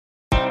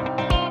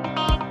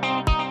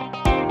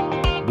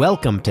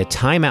Welcome to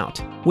Time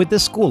Out with the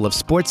School of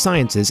Sports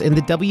Sciences in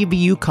the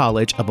WVU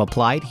College of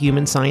Applied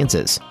Human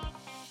Sciences.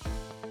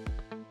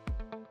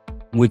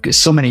 We've got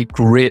so many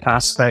great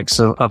aspects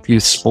of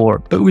youth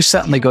sport, but we've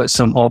certainly got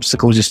some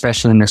obstacles,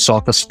 especially in the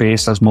soccer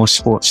space, as most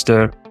sports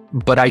do.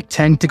 But I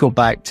tend to go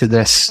back to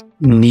this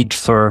need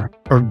for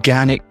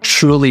organic,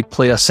 truly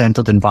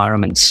player-centered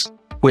environments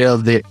where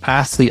the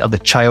athlete or the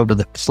child or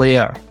the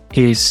player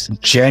is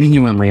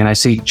genuinely, and I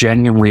say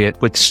genuinely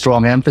with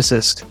strong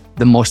emphasis,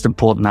 the most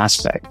important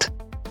aspect.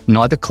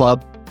 Not the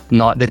club,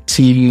 not the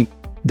team,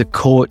 the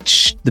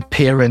coach, the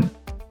parent.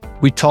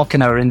 We talk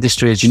in our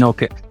industry as,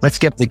 okay, let's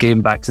get the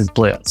game back to the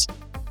players.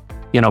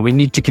 We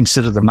need to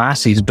consider the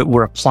masses, but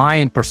we're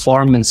applying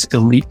performance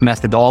elite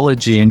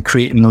methodology and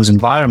creating those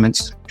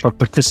environments for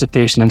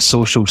participation in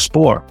social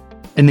sport.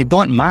 And they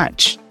don't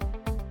match.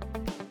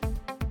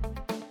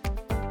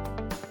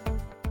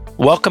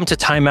 Welcome to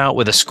Time Out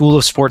with the School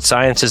of Sports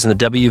Sciences in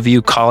the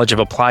WVU College of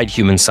Applied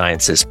Human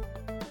Sciences.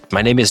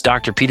 My name is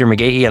Dr. Peter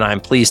McGahey, and I'm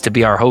pleased to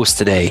be our host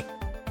today.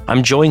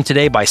 I'm joined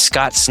today by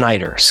Scott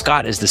Snyder.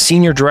 Scott is the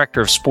Senior Director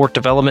of Sport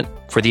Development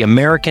for the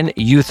American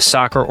Youth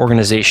Soccer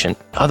Organization,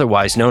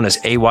 otherwise known as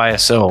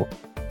AYSO.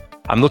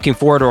 I'm looking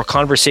forward to our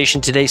conversation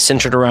today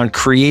centered around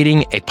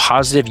creating a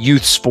positive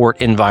youth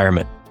sport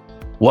environment.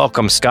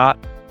 Welcome, Scott.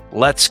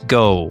 Let's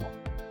go.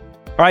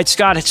 All right,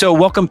 Scott. So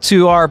welcome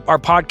to our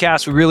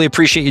podcast. We really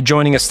appreciate you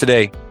joining us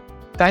today.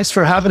 Thanks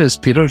for having us,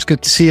 Peter. It's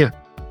good to see you.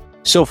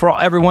 So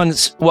for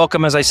everyone's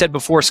welcome, as I said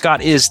before,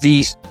 Scott is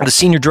the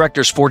Senior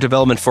Director of Sport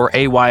Development for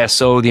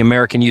AYSO, the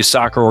American Youth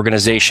Soccer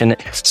Organization.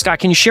 Scott,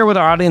 can you share with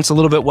our audience a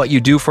little bit what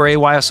you do for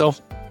AYSO?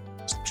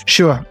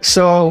 Sure.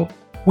 So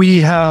we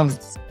have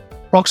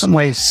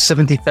approximately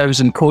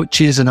 70,000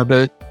 coaches and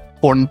about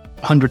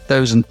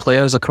 400,000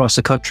 players across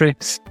the country.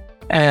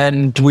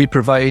 And we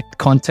provide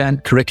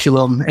content,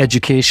 curriculum,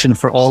 education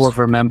for all of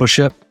our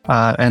membership.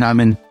 And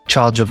I'm in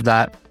charge of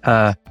that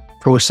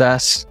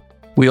process.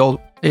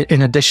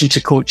 In addition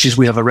to coaches,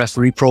 we have a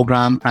referee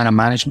program and a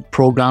management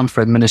program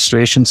for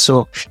administration.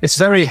 So it's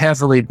very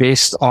heavily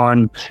based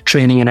on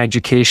training and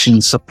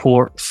education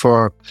support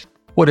for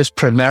what is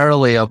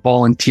primarily a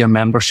volunteer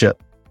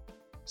membership.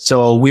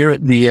 So we're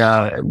at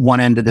the one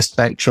end of the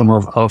spectrum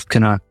of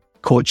kind of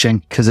coaching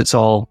because it's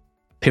all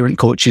parent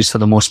coaches for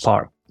the most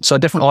part. So a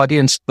different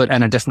audience,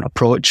 and a different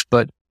approach.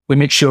 But we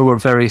make sure we're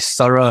very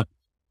thorough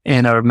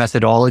in our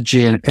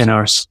methodology and in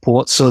our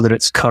support so that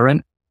it's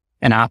current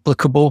and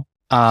applicable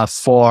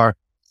for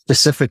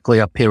specifically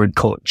a parent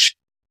coach.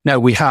 Now,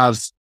 we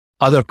have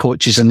other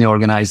coaches in the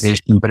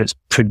organization, but it's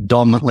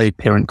predominantly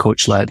parent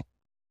coach led.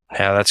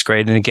 Yeah, that's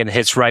great. And again, it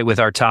hits right with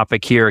our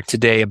topic here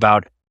today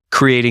about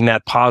creating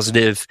that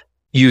positive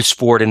youth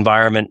sport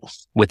environment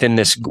within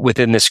this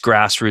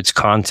grassroots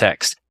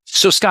context.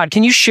 So, Scott,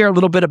 can you share a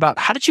little bit about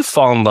how did you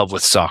fall in love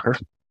with soccer?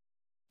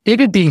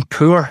 David being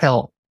poor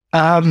helped.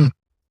 Not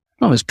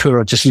as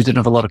poor, just we didn't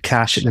have a lot of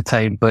cash at the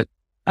time, but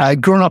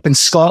growing up in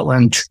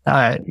Scotland,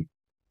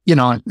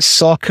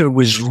 soccer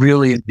was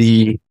really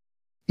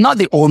not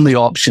the only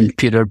option,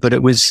 Peter, but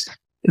it was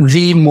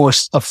the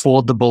most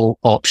affordable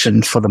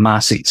option for the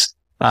masses.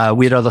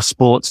 We had other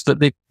sports, but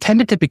they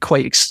tended to be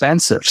quite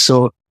expensive.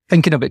 So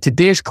thinking about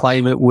today's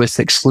climate with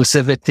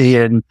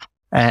exclusivity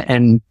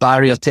and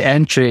barrier to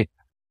entry,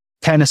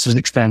 tennis was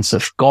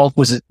expensive. Golf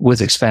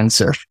was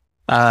expensive.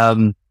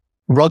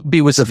 Rugby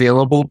was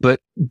available,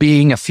 but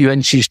being a few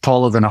inches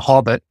taller than a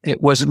hobbit,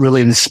 it wasn't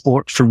really the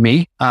sport for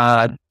me.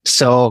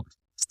 So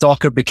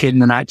soccer became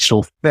the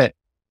natural fit,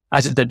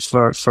 as it did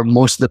for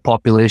most of the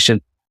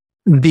population.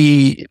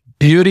 The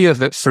beauty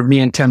of it for me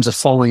in terms of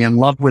falling in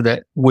love with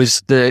it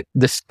was the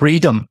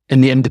freedom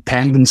and the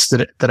independence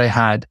that I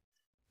had,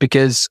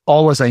 because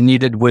all as I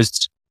needed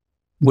was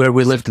where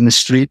we lived in the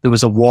street. There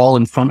was a wall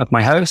in front of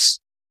my house.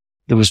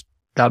 That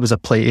was a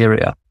play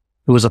area.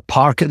 There was a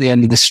park at the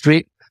end of the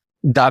street.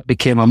 That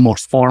became a more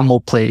formal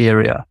play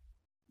area.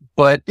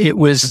 But it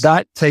was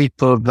that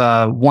type of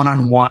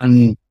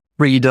one-on-one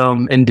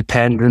freedom,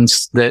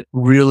 independence that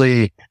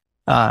really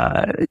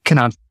kind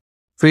of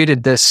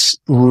created this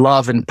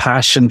love and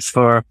passion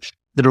for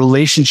the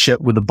relationship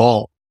with the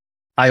ball.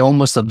 I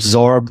almost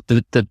absorbed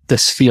the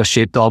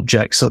sphere-shaped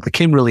object, so it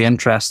became really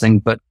interesting.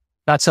 But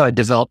that's how I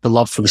developed the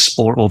love for the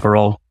sport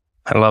overall.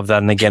 I love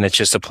that. And again, it's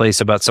just a place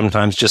about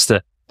sometimes just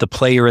the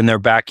player in their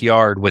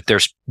backyard with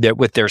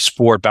their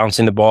sport,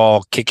 bouncing the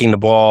ball, kicking the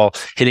ball,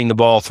 hitting the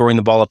ball, throwing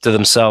the ball up to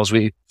themselves.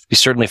 We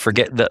certainly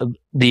forget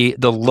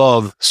the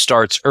love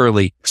starts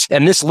early.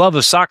 And this love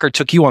of soccer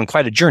took you on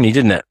quite a journey,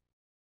 didn't it?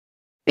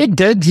 It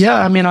did.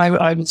 Yeah. I mean,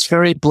 I was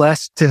very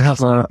blessed to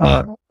have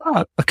a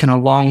kind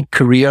of long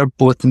career,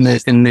 both in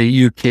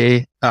the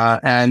UK,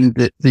 and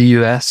the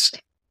US,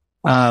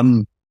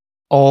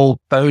 all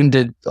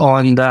founded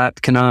on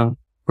that kind of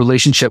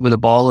relationship with the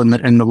ball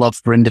and the love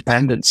for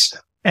independence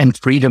and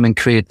freedom and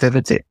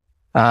creativity,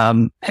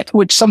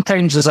 which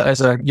sometimes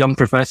as a young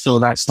professional,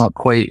 that's not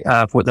quite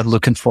what they're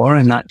looking for.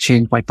 And that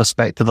changed my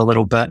perspective a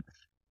little bit,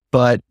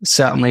 but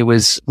certainly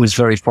was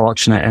very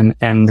fortunate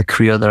in the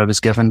career that I was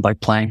given by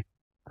playing.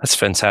 That's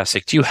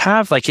fantastic. Do you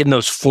have, like, in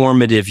those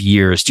formative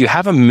years, do you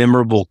have a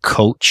memorable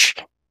coach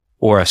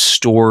or a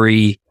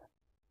story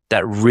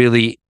that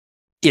really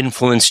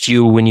influenced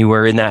you when you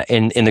were in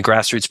the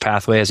grassroots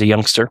pathway as a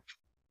youngster?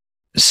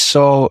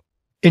 So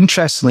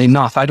interestingly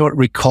enough, I don't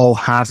recall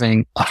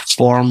having a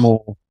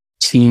formal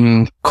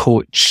team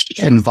coach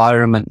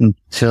environment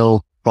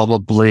until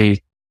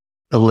probably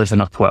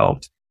 11 or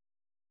 12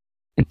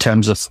 in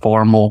terms of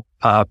formal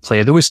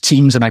play. There was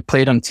teams and I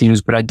played on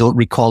teams, but I don't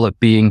recall it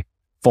being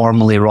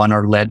formally run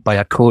or led by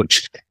a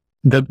coach.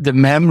 The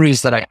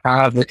memories that I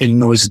have in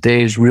those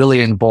days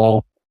really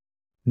involve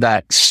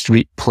that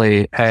street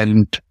play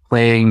and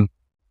playing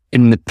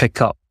in the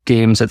pickup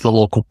games at the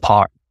local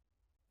park,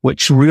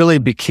 which really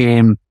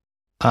became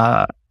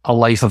a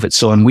life of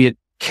its own. We had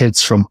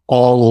kids from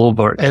all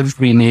over,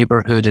 every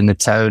neighborhood in the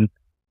town,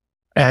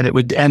 and it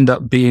would end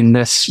up being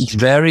this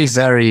very,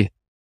 very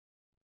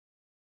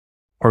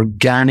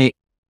organic,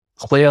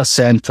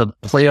 player-centered,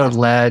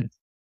 player-led.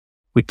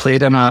 We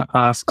played in a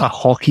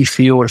hockey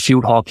field or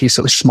field hockey,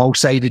 so it was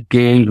small-sided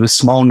games with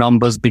small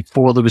numbers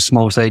before there was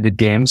small-sided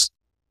games.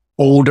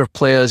 Older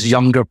players,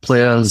 younger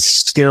players,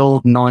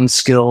 skilled,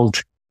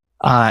 non-skilled.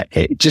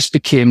 It just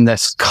became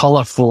this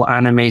colorful,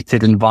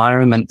 animated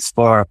environment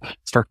for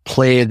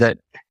play that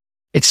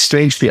it's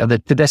strange for you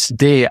that to this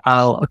day,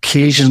 I'll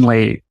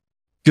occasionally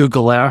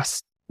Google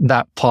Earth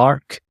that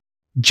park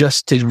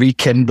just to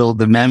rekindle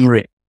the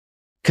memory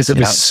because it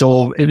was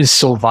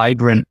so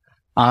vibrant.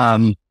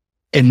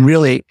 And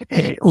really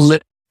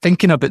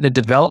thinking about the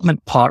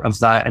development part of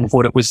that and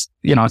what it was,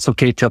 it's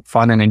okay to have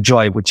fun and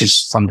enjoy, which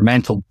is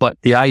fundamental. But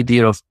the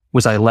idea of,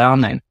 was I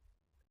learning?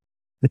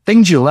 The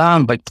things you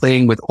learn by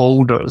playing with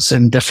olders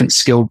and different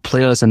skilled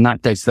players and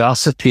that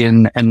diversity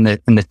and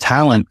the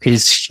talent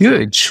is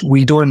huge.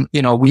 We don't,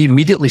 we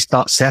immediately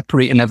start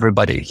separating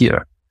everybody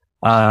here,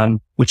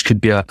 which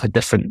could be a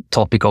different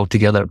topic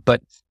altogether.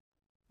 But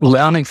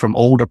learning from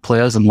older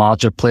players and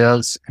larger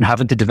players and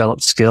having to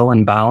develop skill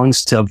and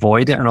balance to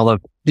avoid it. And although,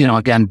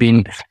 again,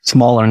 being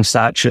smaller in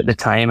stature at the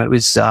time, it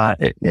was, I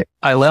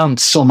learned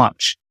so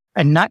much.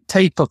 And that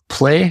type of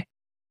play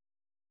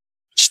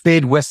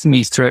stayed with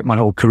me throughout my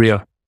whole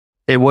career.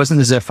 It wasn't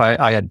as if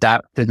I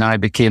adapted and I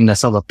became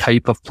this other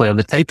type of player.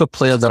 The type of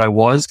player that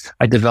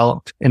I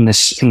developed in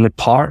the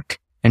park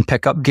in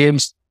pickup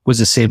games was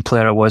the same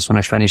player I was when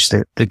I finished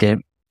the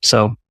game.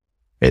 So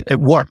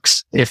it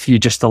works if you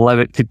just allow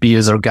it to be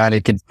as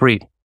organic and free.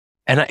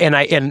 And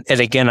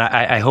again,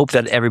 I hope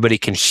that everybody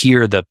can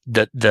hear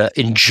the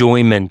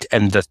enjoyment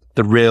and the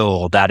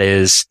thrill that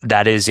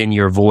is in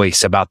your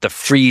voice about the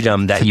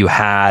freedom that you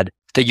had,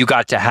 that you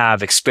got to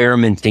have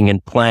experimenting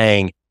and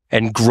playing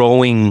and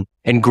growing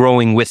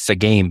with the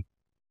game.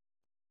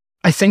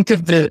 I think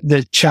of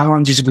the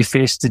challenges we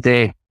face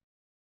today,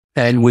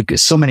 and we've got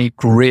so many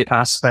great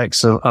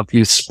aspects of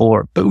youth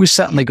sport, but we've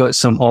certainly got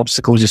some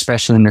obstacles,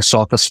 especially in the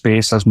soccer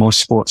space, as most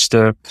sports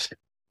do.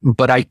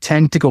 But I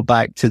tend to go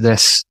back to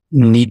this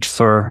need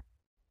for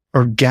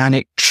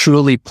organic,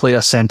 truly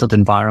player-centered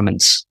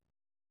environments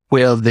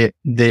where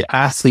the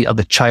athlete or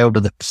the child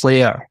or the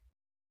player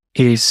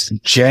is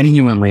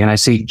genuinely, and I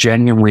say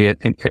genuinely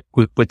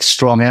with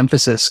strong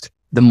emphasis,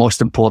 the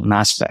most important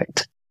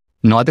aspect.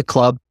 Not the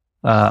club,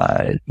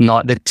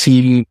 not the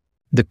team,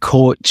 the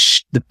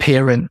coach, the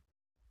parent.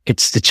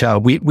 It's the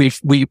child.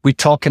 We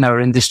talk in our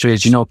industry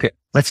as, okay,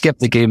 let's get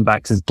the game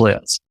back to the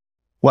players.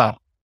 Well,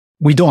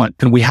 we don't,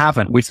 and we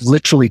haven't. We've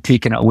literally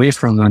taken it away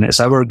from them, and it's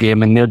our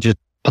game, and they're just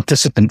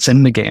participants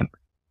in the game.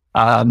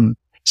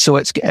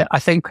 So I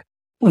think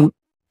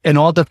in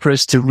order for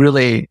us to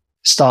really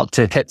start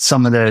to hit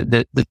some of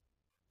the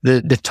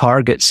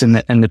targets and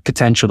the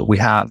potential that we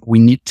have, we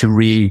need to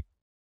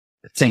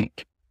rethink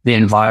the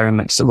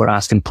environments that we're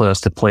asking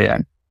players to play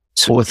in,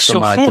 both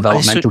from a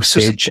developmental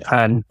stage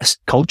and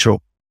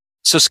cultural.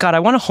 So Scott, I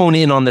want to hone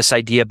in on this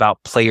idea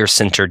about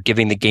player-centered,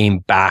 giving the game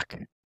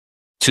back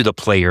to the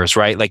players,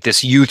 right? Like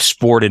this youth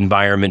sport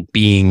environment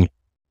being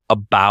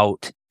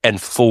about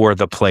and for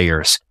the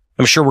players.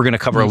 I'm sure we're going to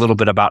cover a little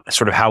bit about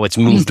sort of how it's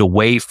moved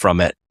away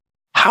from it.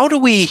 How do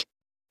we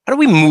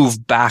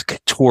move back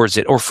towards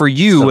it? Or for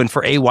you and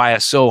for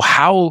AYSO,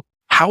 how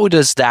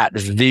does that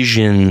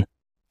vision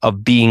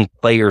of being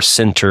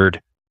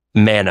player-centered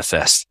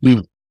manifest?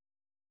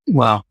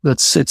 Well,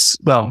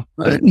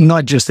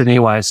 not just in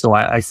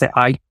AYSO.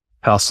 I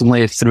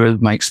personally, through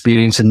my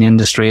experience in the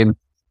industry and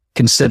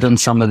considering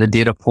some of the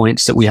data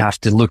points that we have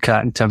to look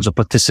at in terms of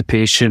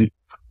participation,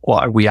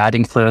 what are we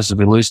adding players? If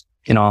we lose,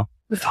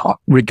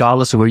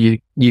 regardless of where you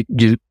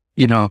take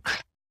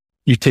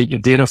your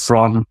data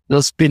from,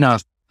 there's been a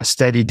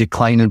steady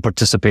decline in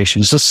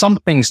participation. So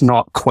something's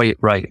not quite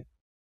right.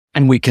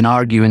 And we can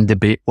argue and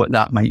debate what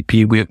that might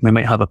be. We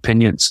might have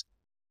opinions.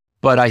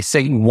 But I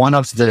think one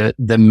of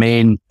the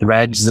main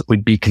threads that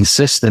would be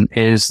consistent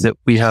is that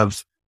we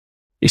have,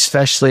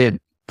 especially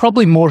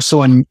probably more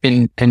so in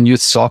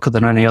youth soccer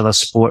than any other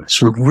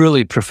sports, we've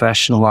really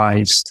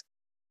professionalized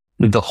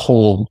the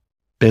whole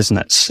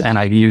business. And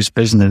I use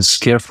business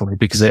carefully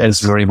because it is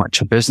very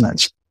much a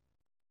business.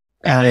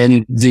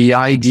 And the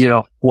idea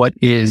of what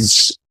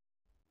is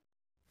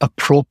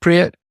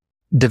appropriate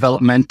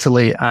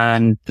developmentally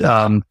and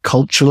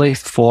culturally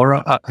for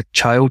a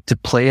child to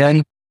play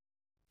in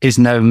is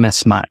now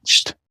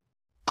mismatched.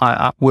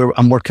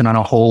 I'm working on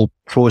a whole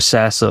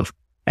process of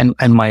kind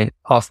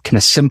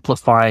of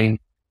simplifying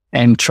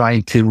and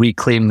trying to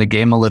reclaim the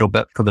game a little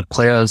bit for the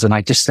players. And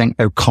I just think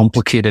how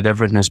complicated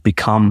everything has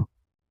become,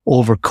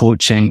 over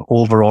coaching,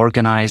 over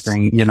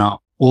organizing,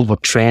 over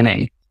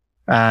training.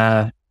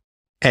 The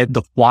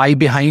why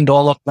behind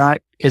all of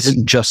that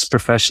isn't just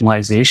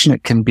professionalization.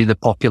 It can be the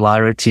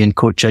popularity in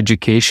coach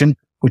education,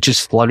 which has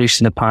flourished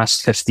in the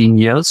past 15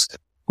 years,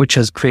 which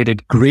has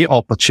created great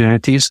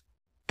opportunities,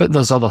 but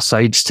there's other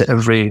sides to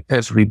every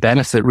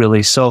benefit,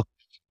 really. So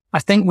I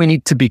think we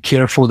need to be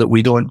careful that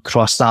we don't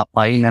cross that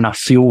line. And I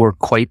feel we're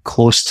quite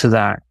close to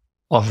that,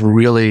 of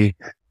really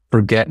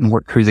forgetting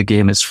who the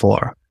game is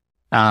for.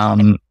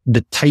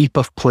 The type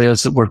of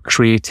players that we're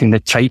creating, the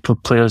type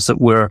of players that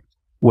we're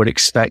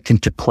expecting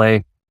to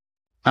play.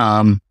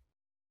 I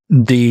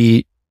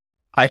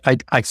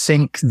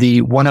think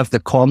one of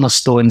the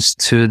cornerstones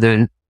to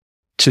the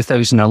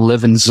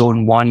 2011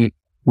 Zone 1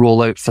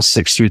 rollout for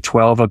 6 through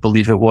 12, I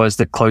believe it was,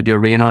 that Claudio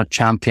Reyna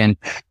championed,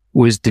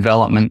 was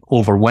development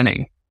over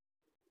winning.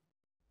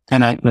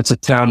 And that's a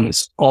term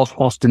that's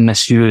often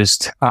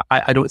misused.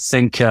 I don't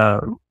think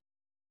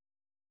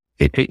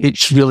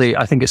it's really,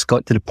 I think it's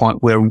got to the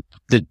point where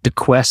the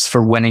quest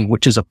for winning,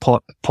 which is a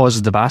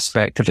positive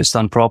aspect if it's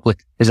done properly,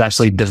 is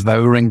actually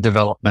devouring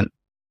development.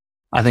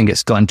 I think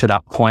it's gotten to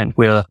that point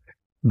where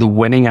the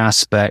winning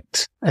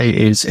aspect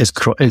is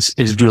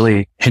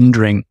really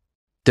hindering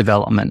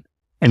development,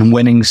 and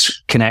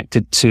winning's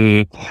connected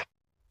to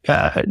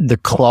the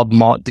club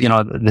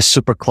the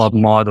super club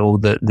model,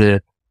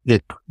 the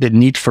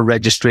need for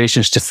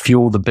registrations to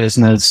fuel the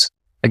business.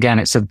 Again,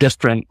 it's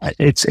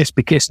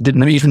because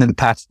even in the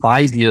past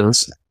 5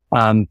 years,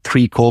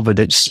 pre-COVID,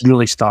 it's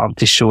really starting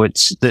to show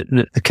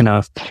the kind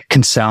of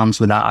concerns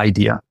with that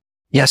idea.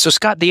 Yeah. So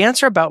Scott, the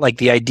answer about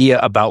the idea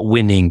about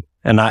winning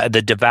and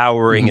the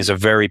devouring is a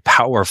very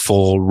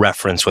powerful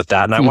reference with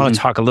that. And I want to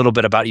talk a little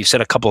bit about, you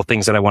said a couple of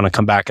things that I want to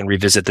come back and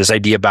revisit, this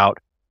idea about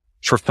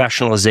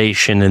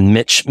professionalization and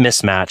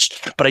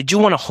mismatched, but I do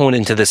want to hone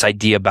into this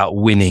idea about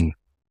winning.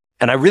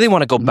 And I really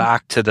want to go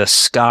back to the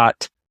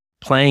Scott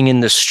playing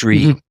in the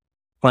street,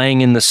 playing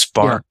in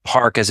the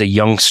park as a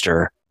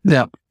youngster.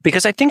 Yeah.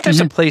 Because I think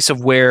there's a place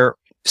of where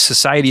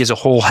society as a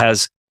whole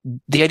has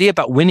the idea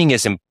about winning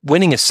is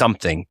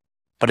something,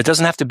 but it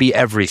doesn't have to be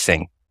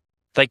everything.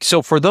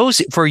 So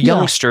for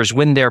youngsters,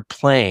 when they're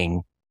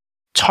playing,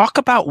 talk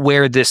about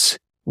where this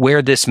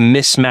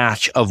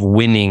mismatch of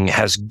winning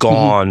has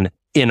gone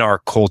in our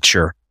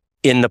culture,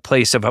 in the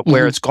place of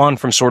where it's gone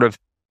from sort of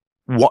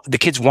what the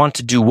kids want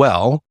to do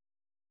well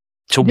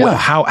to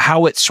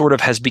how it sort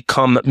of has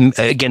become,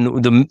 again,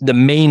 the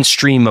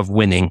mainstream of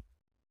winning.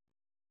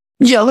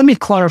 Yeah, let me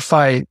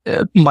clarify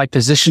my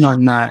position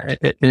on that.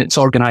 It's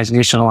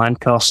organizational and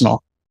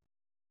personal.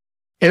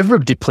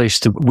 Everybody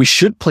we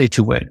should play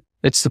to win.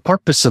 It's the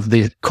purpose of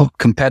the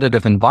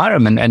competitive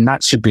environment, and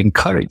that should be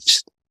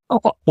encouraged.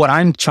 What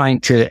I'm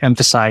trying to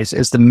emphasize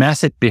is the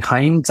method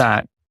behind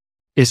that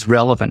is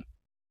relevant.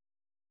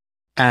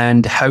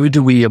 And how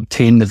do we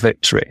obtain the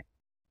victory?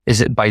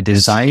 Is it by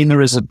design,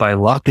 or is it by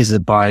luck? Is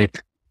it by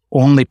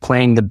only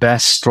playing the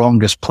best,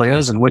 strongest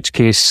players, in which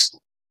case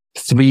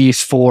 3,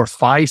 4,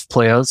 5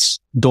 players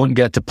don't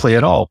get to play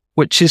at all,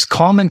 which is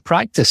common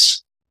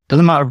practice.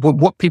 Doesn't matter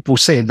what people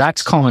say,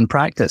 that's common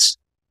practice.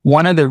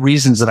 One of the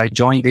reasons that I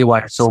joined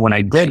AYSO when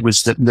I did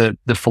was that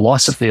the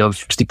philosophy of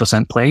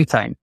 60% playing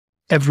time,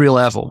 every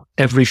level,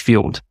 every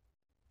field.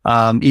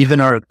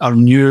 Even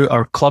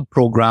our club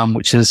program,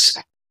 which is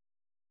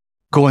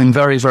going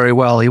very, very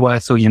well,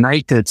 AYSO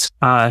United,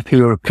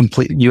 who are a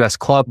complete US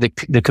club,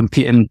 they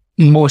compete in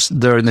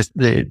they're in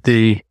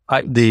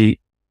the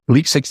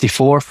Elite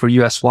 64 for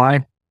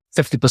USY,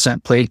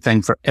 50% playing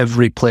time for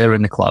every player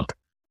in the club.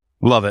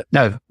 Love it.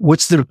 Now,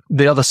 what's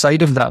the other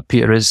side of that,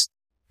 Peter, is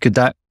could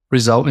that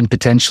result in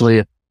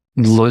potentially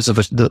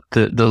losing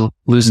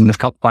the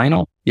cup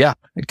final? Yeah,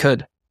 it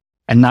could.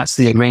 And that's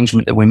the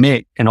arrangement that we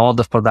make in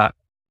order for the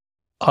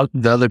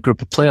other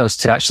group of players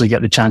to actually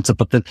get the chance of,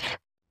 but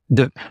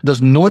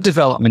there's no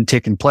development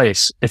taking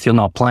place if you're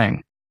not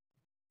playing.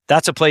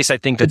 That's a place I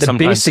think that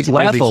sometimes basic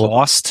level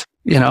lost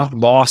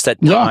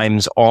at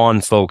times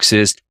on folks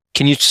is,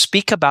 can you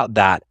speak about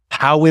that?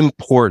 How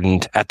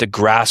important at the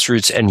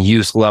grassroots and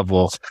youth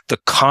level, the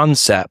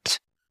concept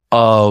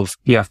of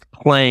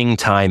playing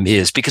time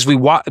is? Because we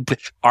are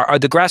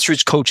the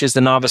grassroots coaches,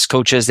 the novice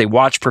coaches, they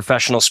watch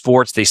professional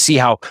sports, they see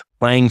how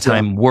playing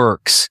time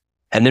works.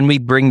 And then we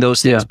bring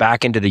those things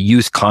back into the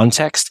youth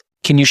context.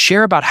 Can you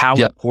share about how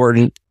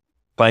important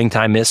playing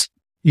time is?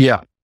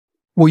 Yeah.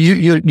 Well,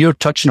 you're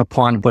touching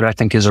upon what I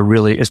think is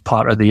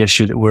part of the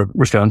issue that we're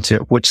referring to.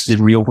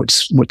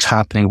 What's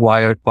happening?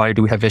 Why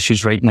do we have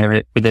issues right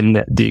now within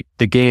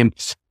the game?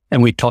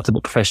 And we talked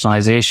about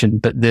professionalization,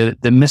 but the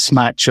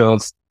mismatch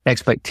of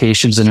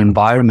expectations and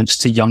environments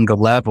to younger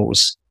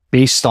levels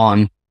based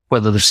on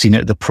whether they've seen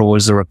it at the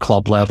pros or a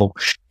club level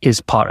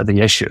is part of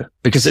the issue,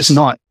 because it's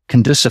not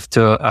conducive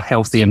to a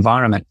healthy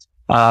environment.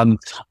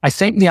 I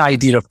think the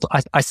idea of,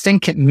 I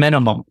think at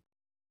minimum,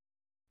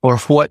 or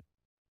what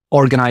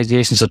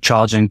organizations are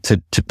charging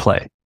to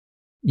play,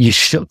 you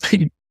should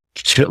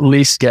at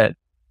least get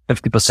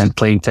 50%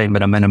 playing time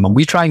at a minimum.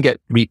 We try and get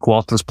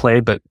 3/4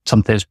 play, but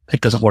sometimes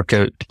it doesn't work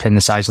out depending on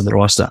the size of the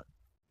roster.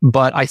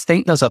 But I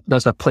think there's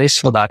a place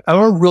for that.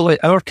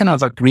 Our kind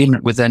of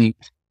agreement within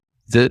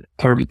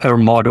our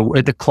model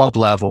at the club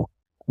level,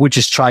 which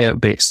is tryout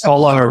based.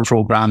 All our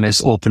program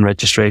is open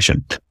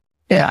registration.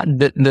 Yeah.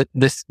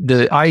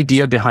 The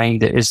idea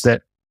behind it is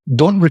that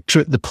don't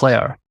recruit the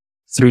player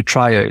through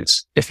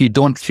tryouts if you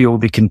don't feel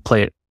they can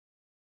play it.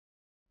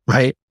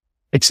 Right?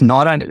 It's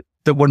not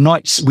that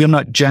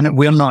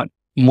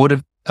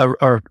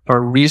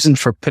our reason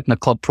for putting a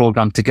club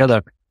program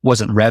together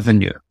wasn't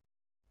revenue.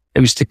 It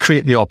was to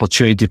create the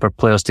opportunity for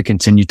players to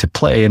continue to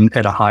play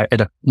at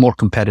a more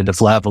competitive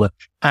level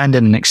and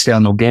in an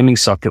external gaming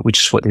circuit, which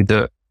is what they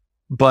do.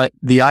 But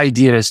the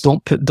idea is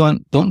don't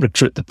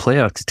recruit the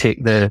player to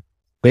take the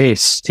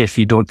base if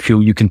you don't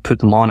feel you can put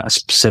them on at a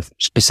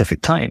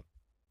specific time.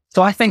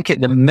 So I think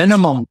at the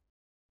minimum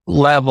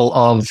level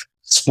of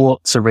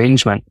sports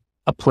arrangement,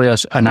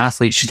 an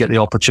athlete should get the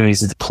opportunity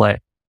to play.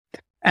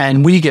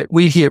 And we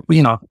hear,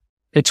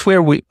 it's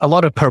where a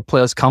lot of our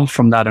players come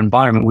from that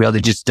environment where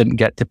they just didn't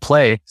get to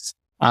play.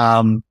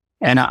 And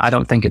I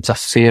don't think it's a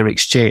fair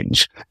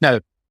exchange. Now,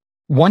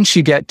 once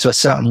you get to a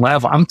certain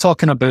level, I'm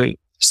talking about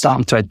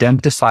starting to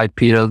identify,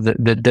 Peter,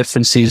 the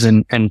differences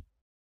in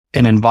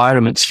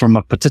environments from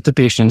a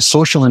participation in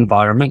social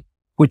environment,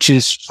 which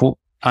is what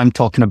I'm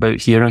talking about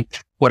here, and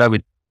what I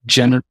would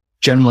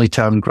generally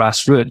term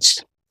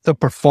grassroots, the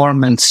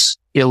performance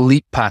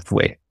elite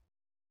pathway,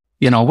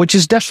 which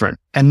is different.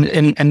 And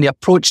the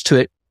approach to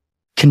it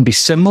can be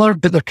similar,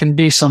 but there can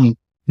be some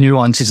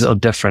nuances that are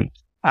different.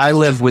 I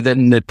live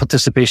within the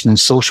participation in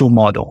social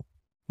model,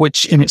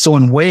 which in its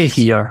own way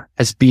here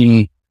has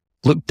been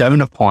looked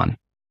down upon.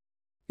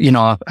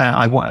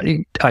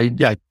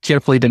 I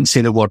carefully didn't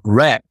say the word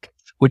rec,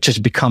 which has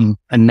become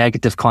a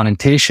negative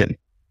connotation.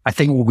 I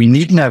think what we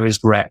need now is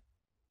rec.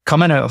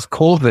 Coming out of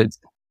COVID,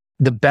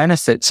 the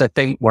benefits I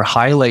think were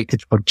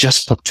highlighted for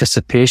just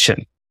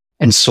participation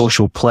in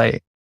social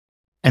play.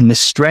 And the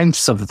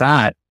strengths of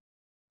that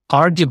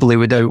arguably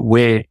would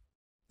outweigh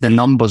the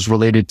numbers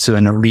related to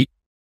an elite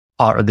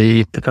part of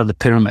the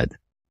pyramid.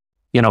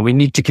 We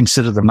need to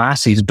consider the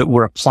masses, but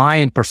we're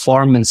applying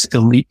performance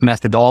elite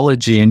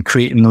methodology and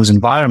creating those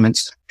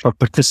environments for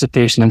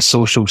participation in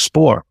social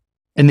sport.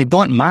 And they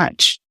don't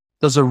match.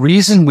 There's a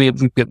reason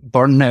we've got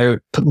burnout,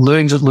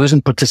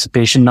 losing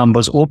participation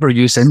numbers,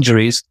 overuse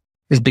injuries,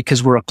 is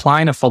because we're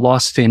applying a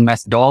philosophy and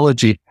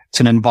methodology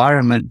to an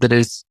environment that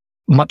is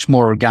much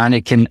more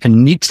organic and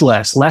needs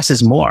less. Less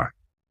is more.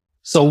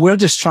 So we're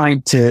just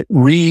trying to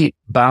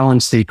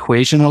rebalance the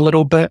equation a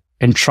little bit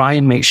and try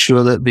and make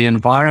sure that the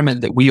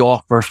environment that we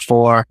offer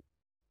for,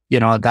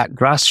 that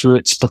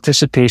grassroots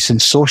participation,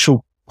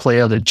 social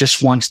player that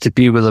just wants to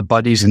be with their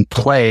buddies and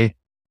play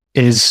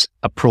is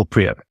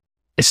appropriate.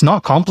 It's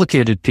not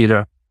complicated,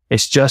 Peter.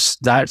 It's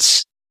just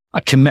that's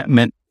a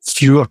commitment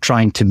you're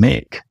trying to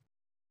make.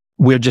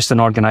 We're just an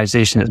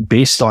organization that's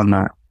based on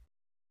that.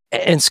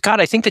 And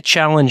Scott, I think the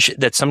challenge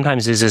that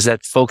sometimes is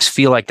that folks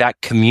feel like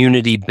that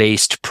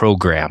community-based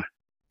program,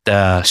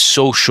 the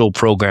social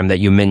program that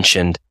you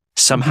mentioned,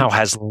 somehow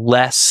has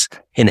less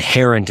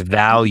inherent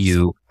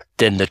value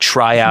than the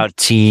tryout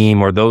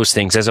team or those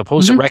things, as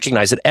opposed to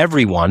recognize that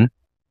everyone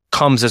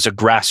comes as a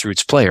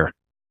grassroots player.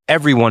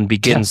 Everyone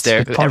begins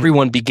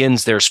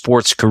their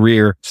sports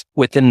career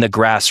within the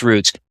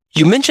grassroots.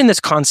 You mentioned this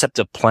concept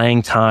of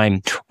playing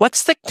time.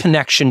 What's the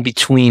connection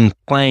between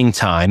playing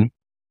time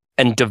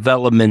and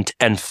development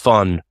and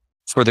fun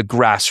for the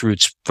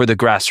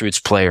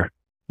grassroots player?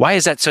 Why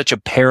is that such a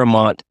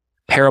paramount?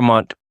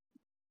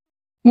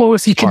 Well,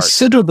 if you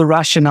consider the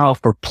rationale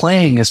for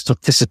playing as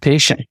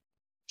participation,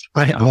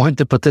 right? I want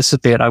to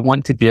participate. I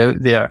want to be out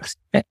there.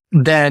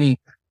 Then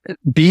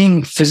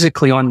being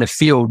physically on the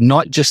field,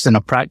 not just in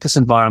a practice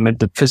environment,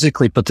 but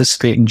physically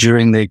participating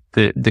during the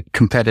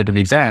competitive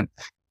event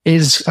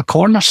is a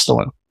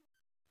cornerstone.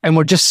 And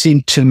we're just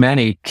seeing too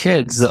many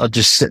kids that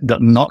are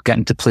not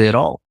getting to play at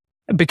all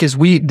because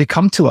they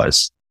come to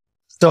us.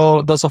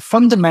 So there's a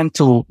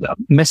fundamental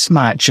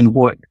mismatch in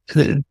what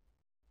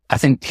I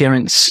think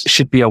parents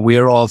should be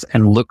aware of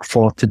and look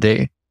for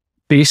today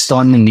based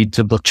on the needs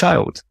of their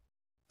child.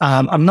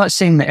 I'm not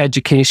saying that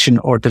education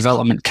or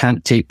development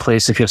can't take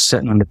place if you're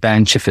sitting on the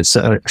bench,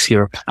 if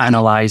you're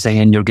analyzing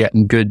and you're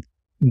getting good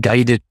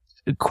guided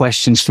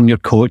questions from your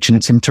coach and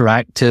it's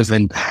interactive,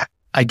 and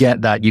I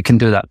get that, you can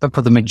do that. But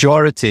for the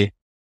majority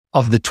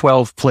of the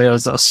 12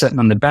 players that are sitting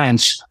on the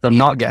bench, they're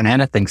not getting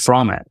anything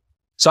from it.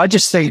 So I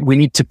just think we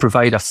need to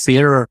provide a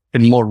fairer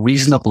and more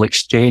reasonable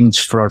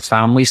exchange for our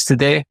families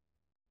today,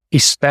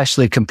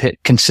 especially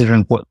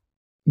considering what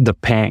they're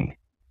paying.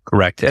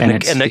 Correct. And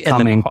it's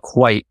becoming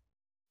quite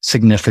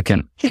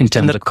significant in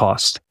terms of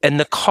cost. And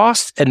the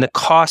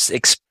cost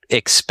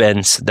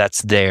expense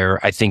that's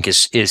there, I think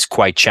is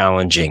quite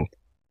challenging.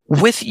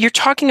 You're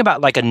talking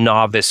about like a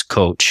novice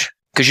coach,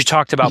 because you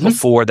talked about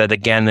before that,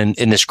 again,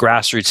 in this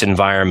grassroots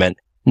environment,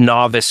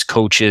 novice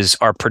coaches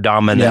are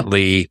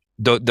predominantly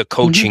the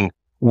coaching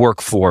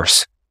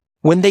workforce.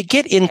 When they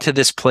get into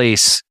this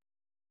place,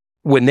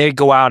 when they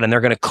go out and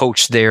they're going to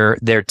coach their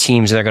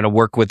teams and they're going to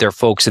work with their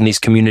folks in these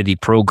community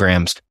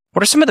programs,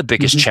 what are some of the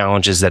biggest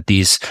challenges that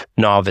these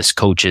novice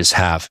coaches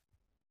have?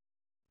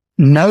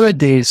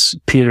 Nowadays,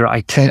 Peter,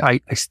 I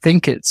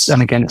think it's,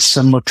 and again, it's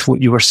similar to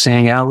what you were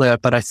saying earlier,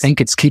 but I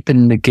think it's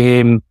keeping the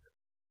game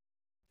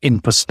in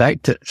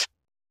perspective,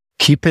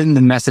 keeping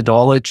the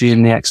methodology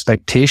and the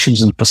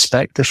expectations in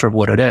perspective for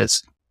what it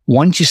is.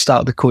 Once you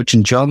start the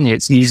coaching journey,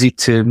 it's easy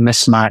to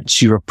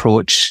mismatch your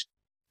approach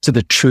to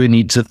the true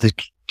needs of the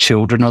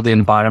children or the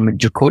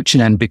environment you're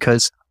coaching in,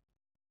 because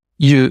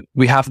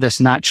we have this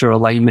natural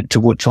alignment to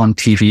what's on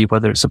TV,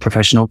 whether it's a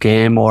professional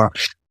game or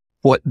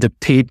what the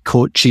paid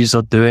coaches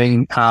are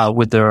doing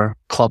with their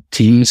club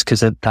teams,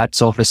 because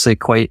that's obviously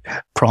quite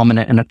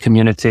prominent in a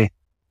community,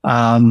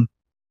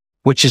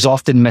 which is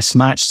often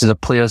mismatched to the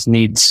players'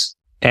 needs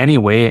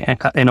anyway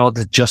in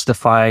order to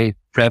justify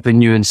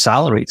revenue and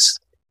salaries.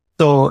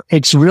 So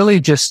it's really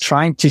just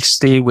trying to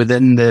stay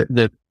within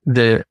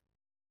the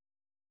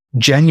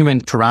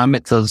genuine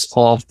parameters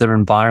of their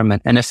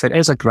environment. And if it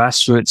is a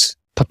grassroots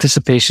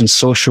participation,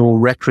 social,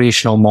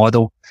 recreational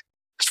model,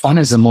 fun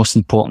is the most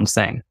important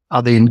thing.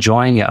 Are they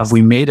enjoying it? Have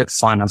we made it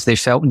fun? Have they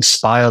felt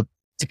inspired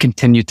to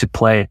continue to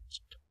play?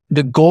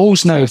 The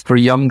goals now for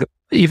young,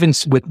 even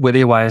with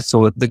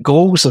AYSO, the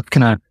goals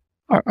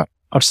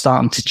are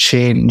starting to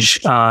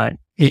change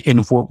in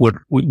what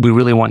we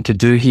really want to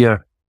do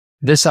here.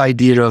 This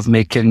idea of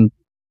making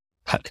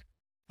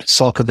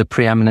soccer the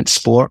preeminent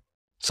sport,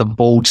 it's a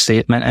bold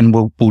statement, and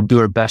we'll do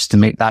our best to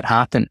make that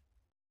happen.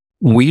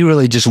 We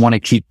really just want to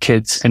keep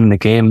kids in the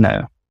game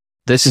now.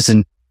 This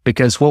isn't,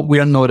 because what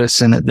we're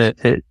noticing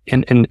in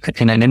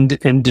an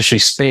industry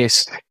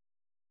space,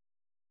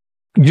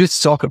 youth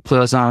soccer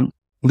players aren't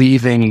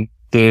leaving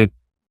the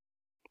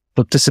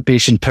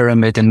participation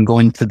pyramid and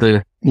going to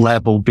the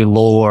level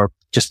below or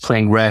just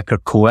playing rec or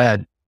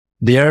co-ed.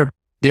 They're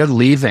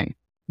leaving.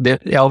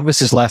 Elvis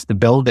has left the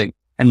building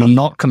and they're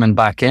not coming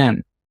back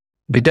in.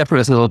 Be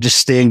different if they're just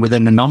staying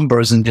within the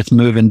numbers and just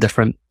moving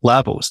different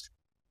levels.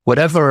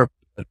 Whatever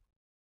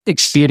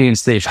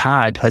experience they've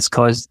had has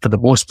caused, for the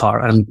most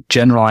part, I'm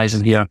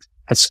generalizing here,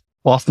 has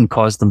often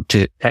caused them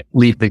to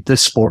leave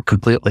this sport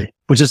completely,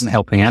 which isn't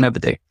helping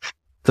anybody.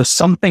 There's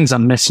some things are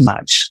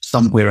mismatched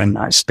somewhere in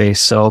that space.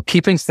 So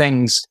keeping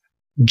things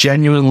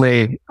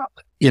genuinely,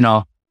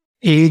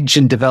 age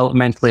and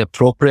developmentally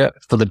appropriate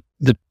for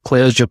the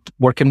players you're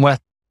working with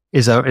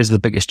is the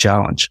biggest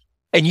challenge.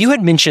 And you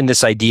had mentioned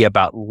this idea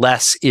about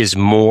less is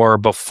more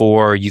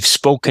before. You've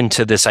spoken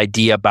to this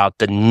idea about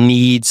the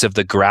needs of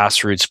the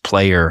grassroots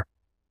player.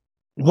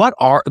 What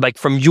are,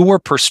 from your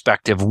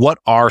perspective, what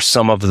are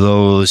some of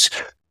those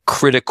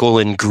critical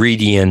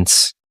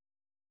ingredients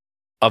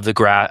of the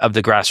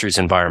grassroots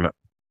environment?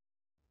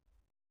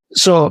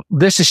 So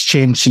this has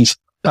changed since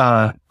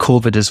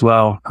COVID as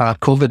well.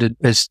 COVID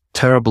is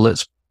terrible.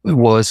 It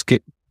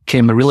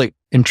became a really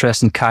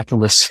interesting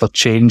catalyst for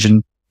change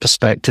and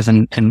perspective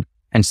and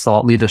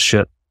thought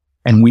leadership.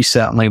 And we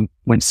certainly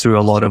went through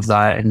a lot of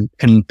that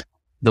in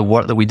the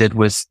work that we did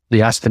with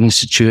the Aspen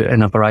Institute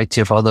and a variety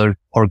of other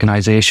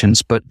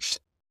organizations. But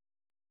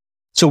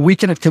so we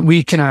kind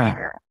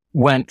of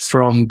went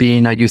from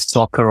being a youth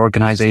soccer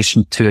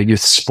organization to a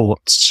youth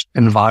sports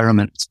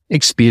environment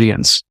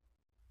experience.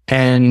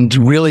 And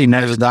really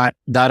now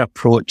that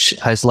approach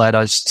has led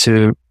us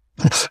to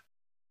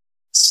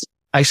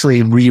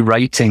actually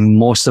rewriting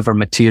most of our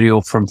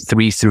material from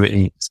 3 through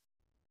 8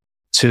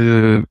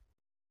 to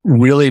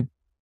really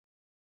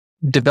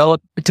develop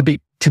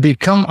to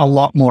become a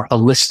lot more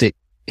holistic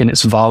in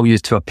its value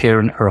to a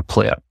parent or a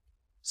player.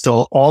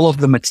 So all of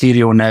the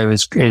material now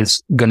is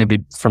going to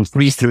be from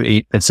 3 through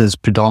 8. This is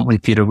predominantly,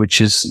 Peter,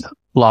 which is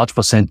large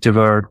percent of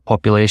our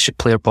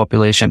player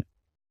population,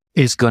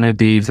 is going to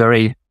be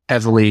very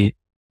heavily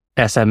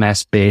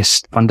FMS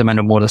based,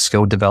 fundamental motor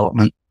skill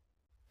development,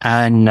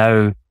 and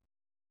now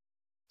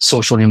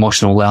social and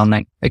emotional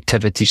learning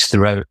activities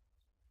throughout,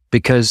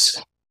 because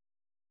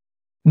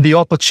the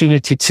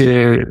opportunity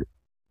to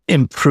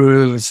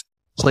improve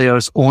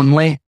players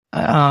only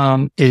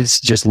is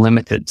just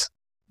limited.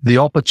 The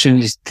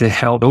opportunity to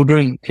help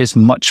children is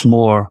much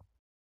more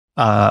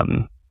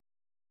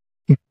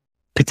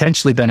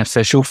potentially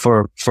beneficial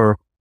for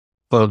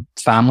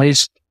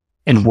families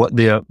in what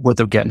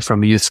they're getting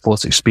from a youth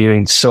sports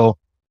experience. So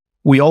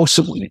we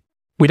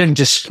didn't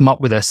just come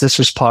up with this. This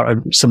was part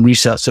of some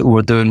research that we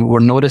were doing. We're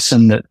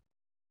noticing that,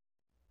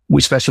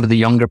 especially with the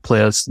younger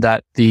players,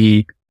 that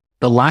the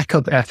lack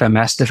of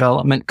FMS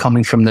development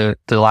coming from the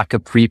lack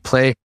of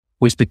replay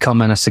was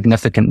becoming a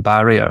significant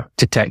barrier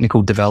to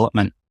technical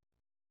development.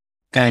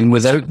 And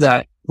without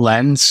that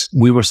lens,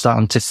 we were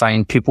starting to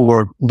find people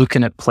were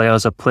looking at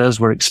players, or players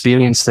were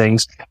experiencing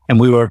things, and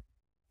we were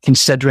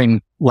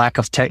considering lack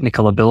of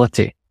technical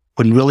ability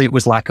when really it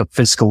was lack of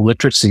physical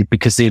literacy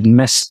because they had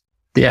missed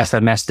the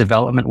FMS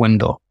development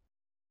window.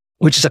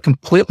 which is a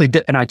completely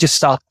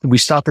and we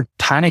started to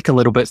panic a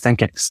little bit,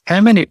 thinking,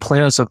 how many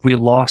players have we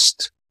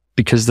lost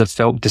because they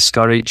felt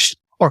discouraged,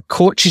 or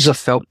coaches have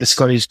felt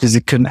discouraged because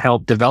they couldn't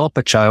help develop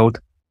a child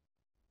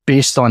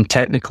based on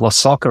technical or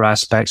soccer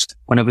aspects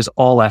when it was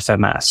all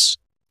FMS.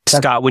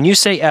 Scott, when you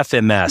say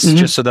FMS,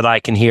 just so that I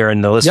can hear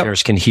and the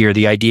listeners can hear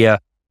the idea,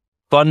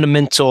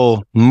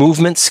 fundamental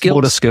movement skills,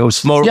 motor skills,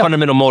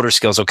 fundamental motor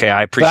skills. Okay,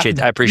 I appreciate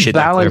that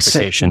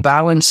clarification.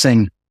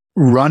 Balancing,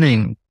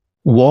 running,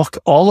 walk,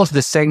 all of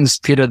the things,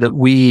 Peter, that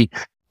we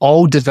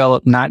all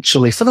develop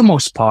naturally for the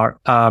most part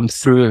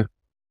through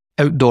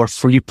outdoor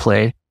free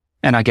play.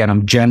 And again,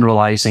 I'm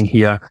generalizing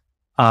here.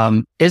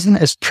 Isn't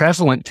as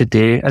prevalent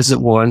today as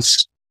it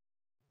was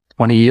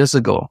 20 years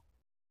ago.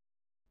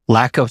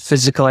 Lack of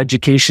physical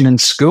education in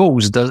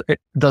schools.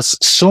 There's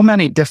so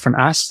many different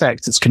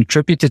aspects that's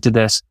contributed to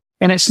this.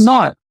 And it's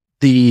not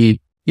the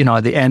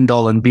end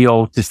all and be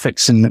all to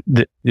fixing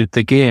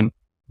the game.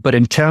 But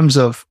in terms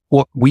of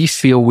what we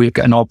feel we've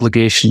got an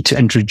obligation to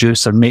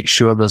introduce or make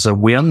sure there's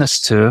awareness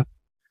to,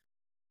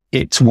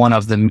 it's one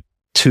of the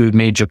two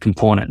major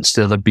components,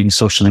 the other being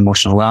social and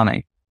emotional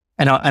learning.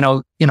 And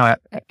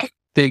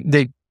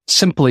the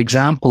simple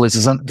example is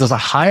there's a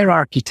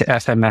hierarchy to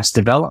FMS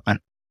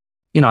development.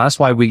 That's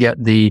why we get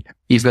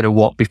you've got to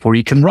walk before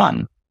you can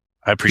run.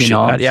 I appreciate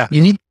that. Yeah.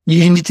 You need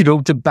to be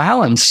able to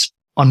balance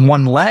on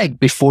one leg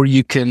before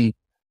you can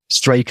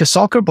strike a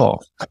soccer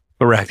ball.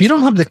 Correct. If you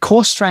don't have the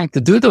core strength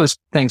to do those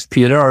things,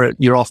 Peter, or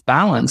you're off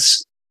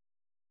balance,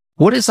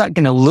 what is that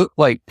going to look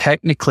like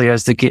technically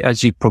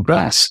as you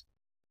progress?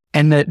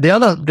 And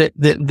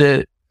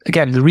the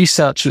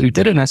research that we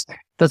did in this,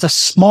 there's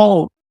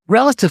a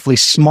relatively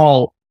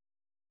small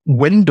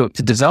window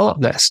to develop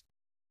this.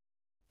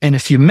 And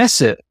if you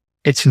miss it,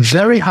 it's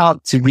very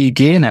hard to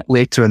regain it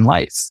later in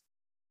life.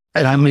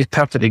 And I'm a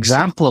perfect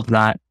example of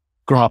that.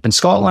 Growing up in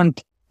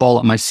Scotland, ball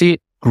at my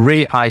feet,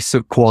 great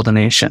eye-foot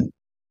coordination.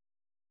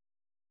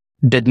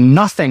 Did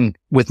nothing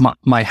with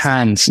my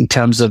hands in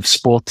terms of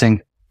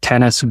sporting,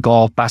 tennis,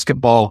 golf,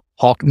 basketball,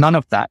 hockey, none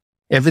of that.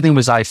 Everything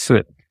was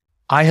eye-foot.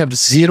 I have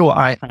zero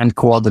eye-hand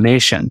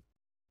coordination.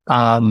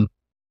 And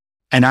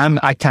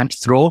I can't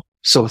throw.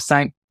 So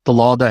thank the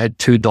Lord I had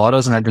two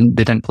daughters and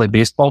they didn't play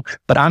baseball,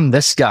 but I'm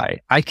this guy.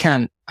 I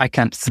can't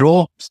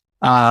throw.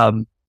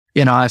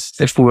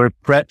 If we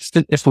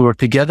were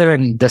together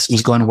and this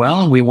was going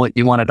well and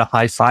you wanted a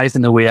high five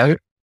on the way out,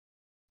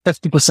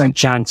 50%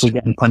 chance of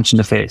getting punched in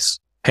the face.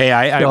 Hey,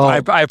 I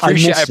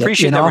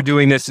appreciate that we're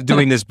doing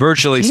this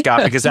virtually,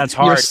 Scott, because that's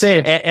hard. You're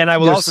safe. And I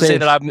will also say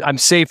that I'm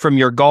safe from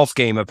your golf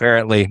game.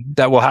 Apparently,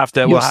 that we'll have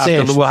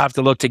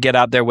to look to get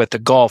out there with the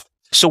golf.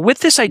 So, with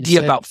this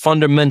idea about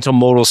fundamental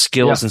motor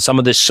skills and some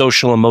of this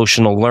social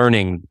emotional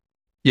learning,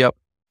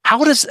 how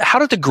do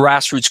the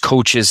grassroots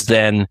coaches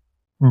then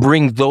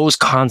bring those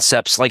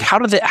concepts? Like, how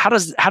do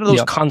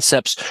those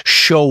concepts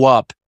show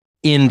up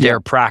in their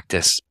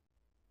practice?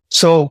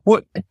 So,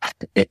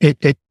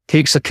 it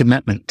takes a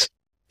commitment.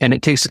 And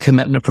it takes a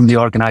commitment from the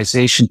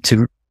organization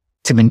to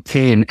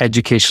maintain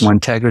educational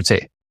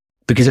integrity,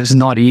 because it's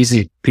not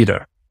easy,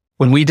 Peter.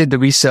 When we did the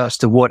research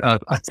to what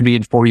a 3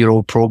 and 4 year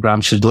old program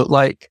should look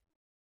like,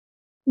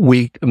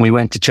 we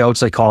went to child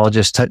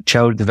psychologists,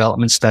 child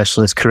development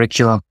specialists,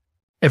 curriculum,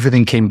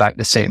 everything came back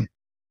the same.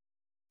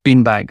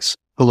 Beanbags,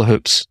 hula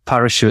hoops,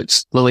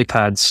 parachutes, lily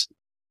pads,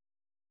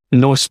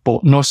 no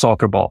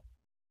soccer ball.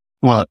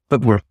 Well,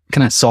 but we're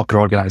kind of soccer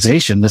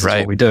organization. This is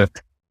what we do.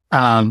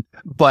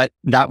 But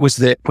that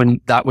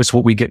was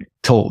what we get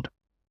told.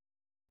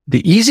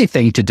 The easy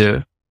thing to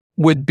do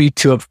would be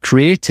to have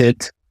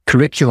created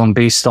curriculum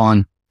based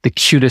on the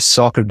cutest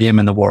soccer game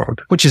in the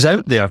world, which is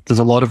out there. There's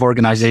a lot of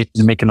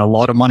organizations making a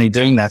lot of money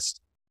doing this.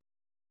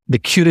 The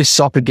cutest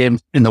soccer game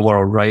in the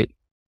world, right?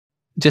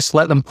 Just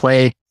let them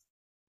play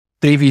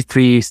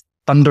 3v3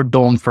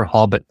 Thunderdome for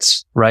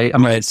hobbits, right? I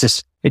mean,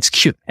 it's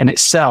cute and it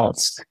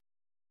sells.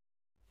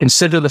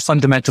 Consider the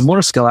fundamental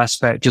motor skill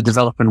aspect. You're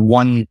developing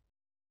one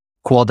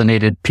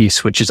coordinated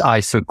piece, which is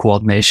eye-foot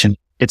coordination.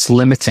 It's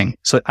limiting.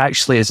 So it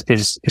actually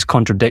is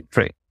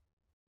contradictory.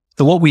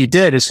 So what we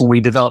did is when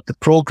we developed the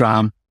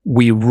program,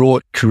 we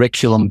wrote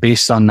curriculum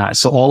based on that.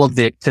 So all of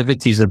the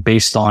activities are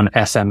based on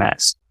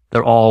FMS.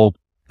 They've all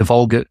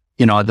got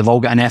an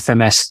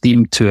FMS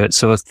theme to it.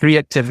 So 3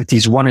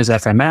 activities. One is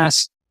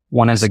FMS,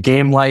 one is a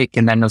game like,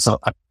 and then there's a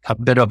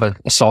bit of a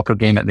soccer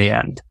game at the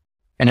end.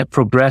 And it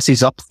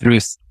progresses up through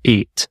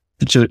 8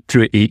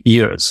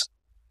 years.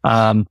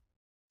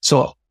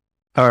 So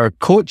our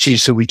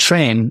coaches who we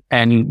train,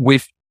 and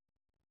we've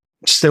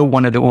still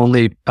one of the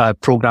only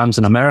programs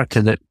in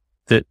America that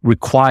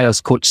requires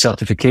coach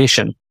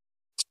certification.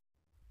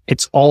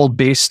 It's all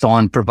based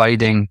on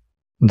providing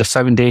the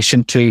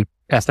foundation to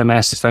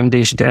FMS, the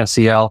foundation to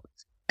SEL,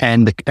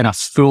 and a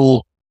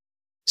full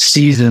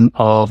season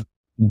of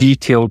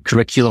detailed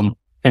curriculum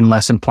and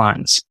lesson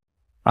plans.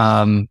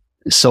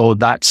 So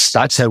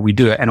that's how we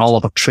do it, and all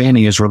of our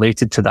training is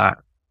related to that.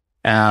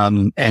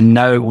 And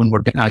now when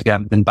we're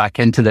getting back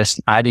into this,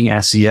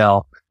 adding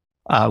SEL,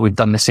 we've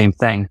done the same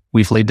thing.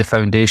 We've laid the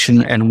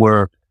foundation, and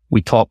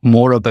we talk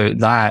more about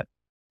that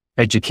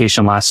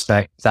educational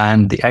aspect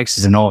than the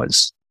X's and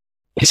O's.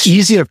 It's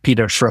easier,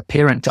 Peter, for a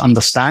parent to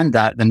understand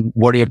that than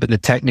worry about the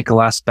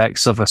technical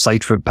aspects of a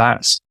side foot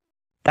pass.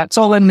 That's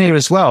all in there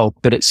as well,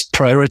 but it's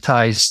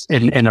prioritized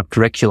in our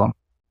curriculum.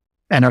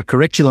 And our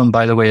curriculum,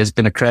 by the way, has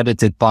been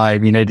accredited by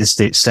the United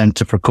States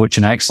Center for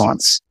Coaching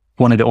Excellence,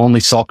 one of the only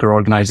soccer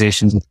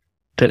organizations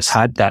that's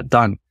had that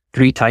done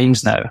 3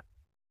 times now.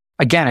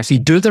 Again, if you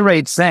do the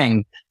right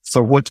thing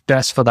for what's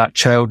best for that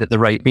child at the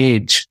right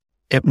age,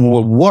 it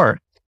will work,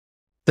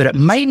 but it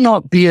might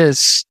not be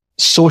as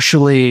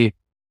socially,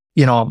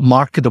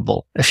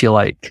 marketable, if you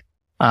like.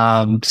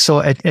 So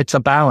it's a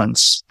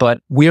balance,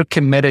 but we're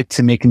committed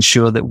to making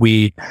sure that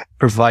we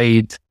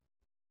provide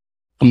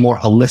a more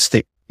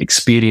holistic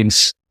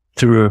experience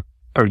through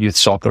our youth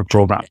soccer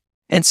program.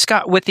 And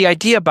Scott, with the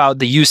idea about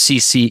the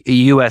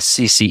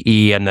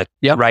USCCE and the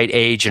right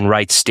age and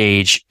right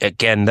stage,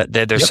 again,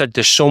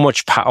 there's so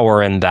much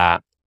power in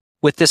that.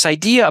 With this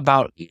idea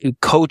about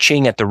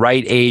coaching at the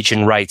right age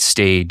and right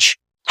stage,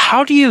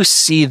 how do you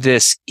see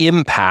this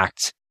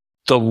impact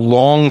the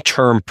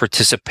long-term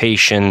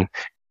participation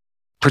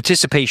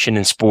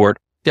in sport,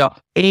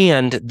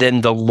 and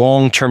then the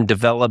long-term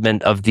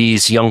development of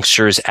these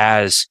youngsters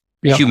as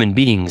human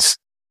beings?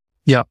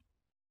 Yeah.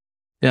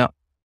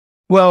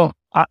 Well,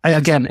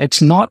 again,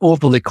 it's not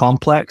overly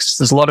complex.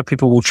 There's a lot of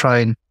people will try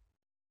and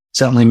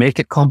certainly make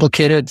it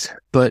complicated,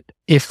 but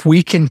if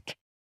we can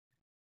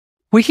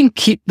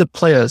keep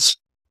the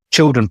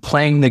children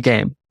playing the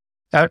game.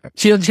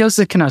 Here's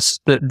the kind of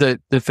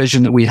the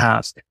vision that we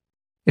have.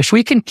 If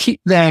we can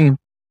keep them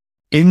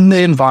in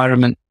the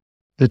environment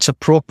that's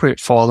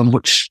appropriate for them,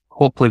 which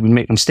hopefully would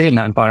make them stay in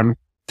that environment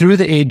through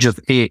the age of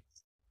 8,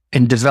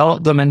 and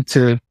develop them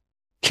into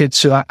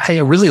kids who, hey,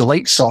 I really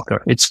like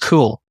soccer. It's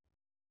cool.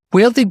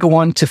 Where they go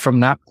on to from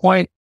that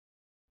point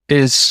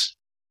is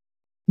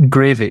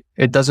gravy.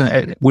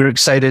 We're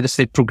excited if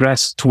they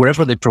progress to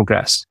wherever they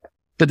progress.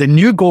 But the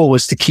new goal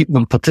is to keep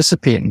them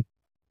participating.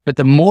 But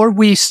the more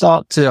we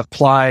start to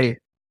apply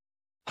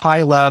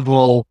high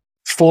level,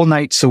 4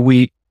 nights a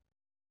week,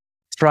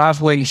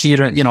 traveling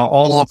here,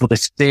 all over the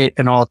state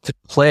in order to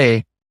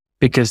play,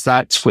 because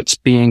that's what's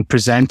being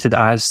presented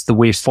as the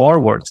way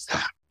forward.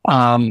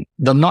 They're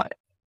not,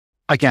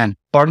 again,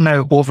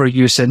 burnout,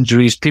 overuse,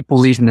 injuries, people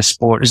leaving the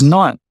sport is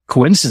not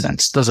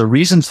coincidence. There's a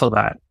reason for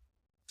that.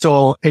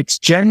 So it's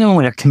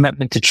genuinely a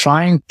commitment to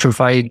try and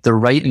provide the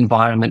right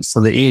environment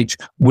for the age.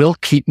 We'll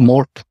keep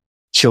more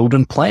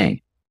children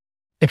playing.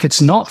 If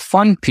it's not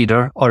fun,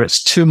 Peter, or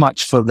it's too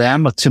much for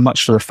them or too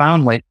much for the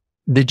family,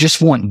 they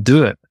just won't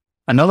do it.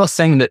 Another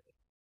thing that,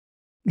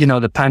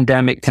 the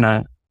pandemic kind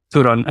of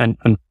put on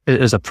and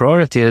as a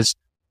priority is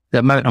the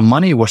amount of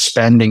money we're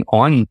spending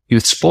on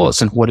youth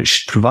sports and what it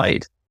should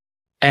provide.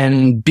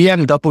 And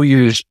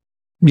BMW's,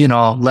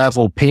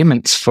 level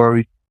payments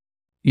for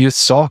youth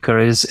soccer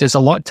is a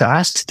lot to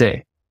ask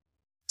today.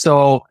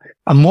 So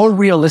a more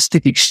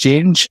realistic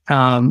exchange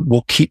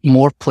will keep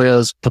more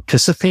players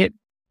participate.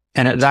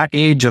 And at that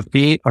age of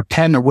 8 or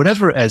 10 or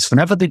whatever it is,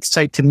 whenever they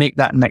decide to make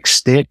that next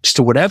stage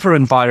to whatever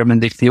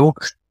environment they feel,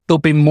 there'll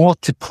be more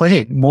to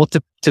play, more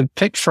to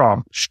pick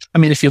from. I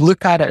mean, if you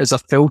look at it as a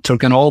filter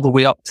going all the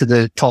way up to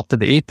the top of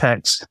the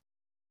apex,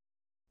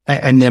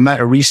 and the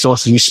amount of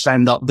resources you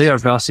spend up there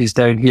versus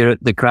down here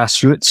at the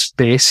grassroots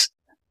base,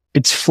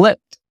 it's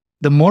flipped.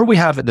 The more we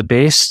have at the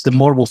base, the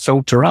more we'll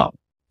filter up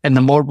and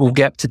the more we'll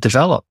get to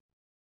develop.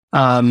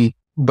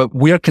 But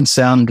we're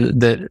concerned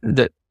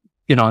that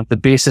the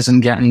base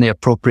isn't getting the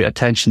appropriate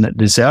attention that it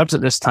deserves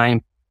at this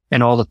time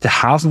in order to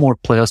have more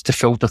players to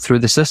filter through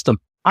the system.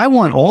 I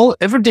want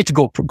everybody to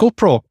go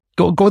pro,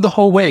 go the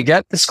whole way,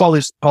 get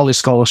the college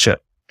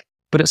scholarship,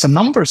 but it's a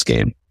numbers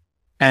game.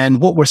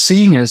 And what we're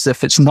seeing is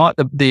if it's not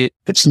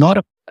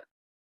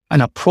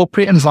an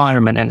appropriate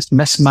environment and it's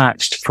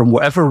mismatched from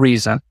whatever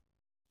reason,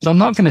 they're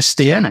not going to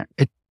stay in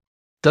it.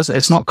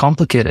 It's not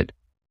complicated.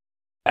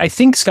 I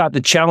think, Scott,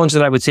 the challenge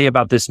that I would say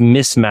about this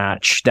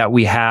mismatch that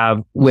we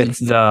have with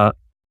the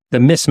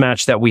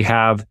mismatch that we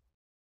have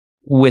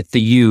with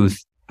the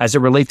youth as it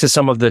relates to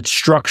some of the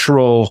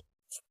structural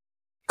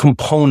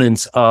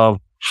components of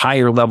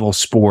higher level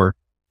sport.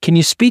 Can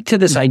you speak to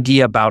this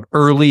idea about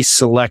early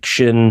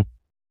selection,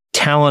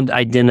 talent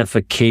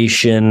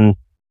identification,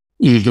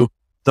 the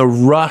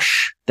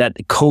rush that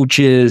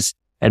coaches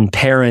and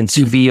parents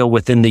feel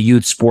within the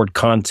youth sport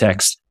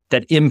context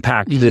that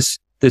impact this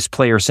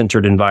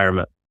player-centered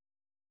environment?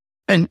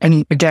 And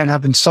again,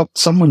 having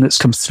someone that's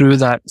come through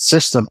that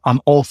system,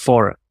 I'm all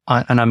for it.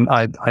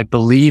 I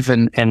believe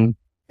in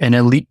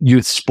elite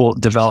youth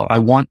sport development. I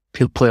want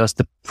players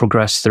to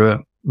progress through it.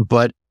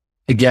 But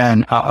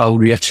again, I'll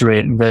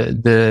reiterate and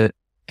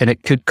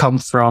it could come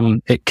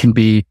from,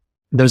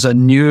 there's a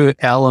new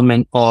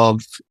element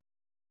of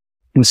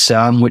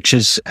concern, which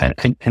is,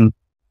 and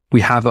we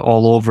have it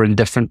all over in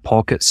different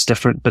pockets,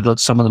 but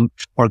some of them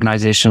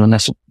organizational and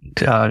this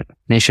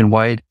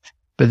nationwide.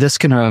 But this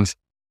kind of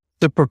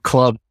super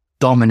club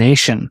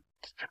domination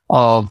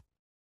of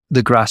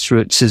the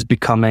grassroots is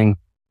becoming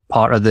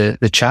part of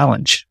the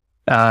challenge.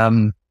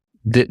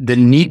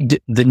 the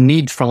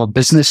need from a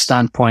business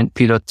standpoint,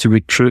 Peter, to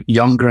recruit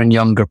younger and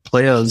younger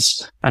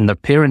players and their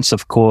parents,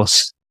 of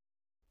course.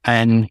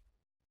 And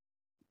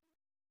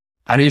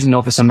I don't even know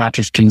if it's a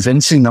matter of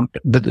convincing them,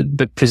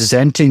 but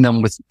presenting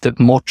them with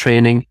more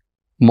training,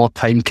 more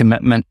time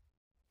commitment,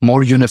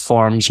 more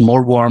uniforms,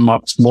 more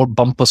warm-ups, more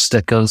bumper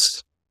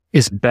stickers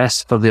is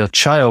best for their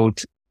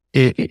child,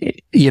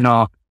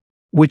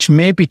 which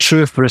may be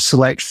true for a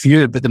select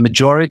few, but the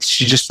majority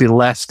should just be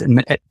left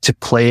to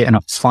play in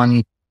a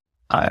fun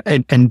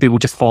and be able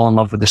to fall in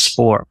love with the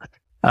sport.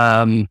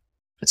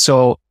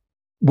 So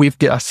we've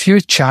got a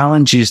few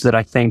challenges that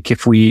I think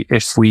if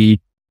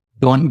we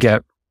don't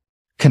get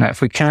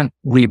if we can't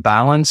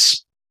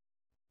rebalance,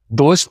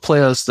 those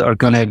players that are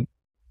going to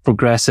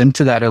progress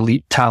into that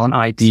elite talent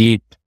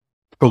ID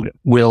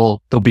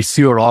there'll be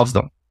fewer of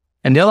them.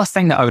 And the other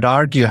thing that I would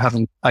argue,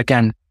 having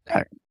again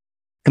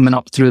coming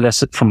up through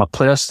this from a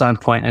player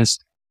standpoint, is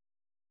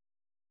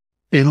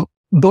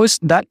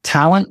that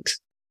talent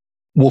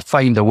will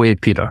find a way,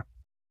 Peter.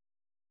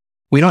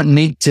 We don't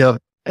need to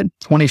have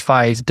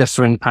 25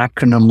 different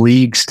acronym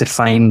leagues to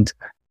find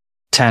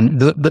 10.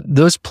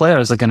 Those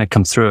players are going to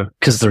come through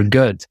because they're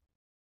good.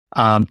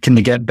 Can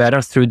they get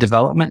better through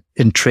development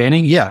in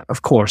training? Yeah,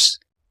 of course.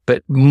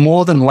 But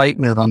more than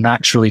likely, they're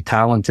naturally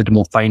talented and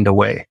will find a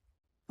way.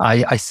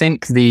 I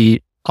think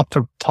the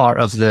upper part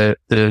of the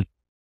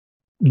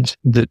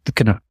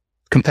kind of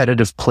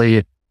competitive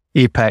play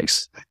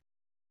apex,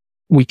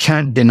 we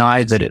can't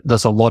deny that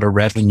there's a lot of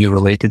revenue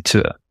related to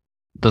it.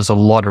 There's a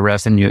lot of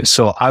revenue.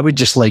 So I would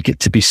just like it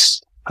to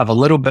have a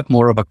little bit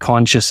more of a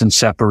conscious and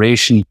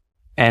separation,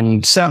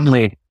 and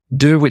certainly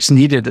do what's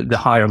needed at the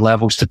higher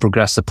levels to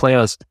progress the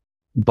players.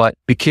 But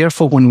be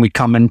careful when we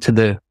come into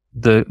the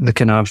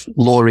kind of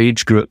lower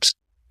age groups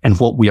and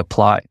what we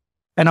apply.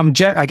 And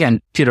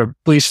again, Peter,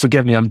 please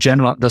forgive me.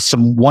 There's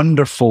some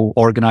wonderful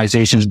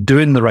organizations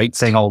doing the right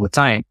thing all the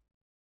time,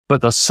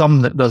 but there's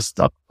some that there's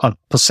a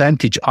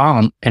percentage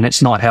aren't, and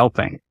it's not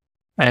helping.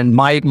 And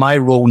my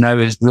role now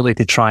is really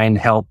to try and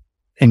help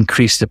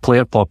increase the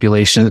player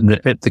population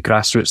at the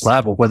grassroots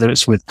level, whether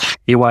it's with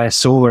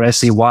AYSO or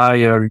SAY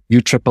or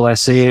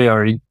USSSA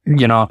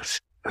or,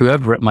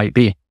 whoever it might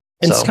be.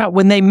 And Scott,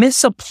 when they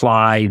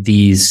misapply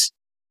these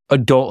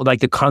adult,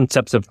 like the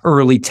concepts of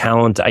early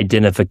talent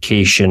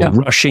identification,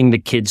 rushing the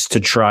kids to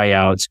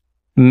tryouts,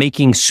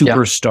 making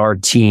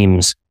superstar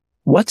teams,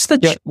 what's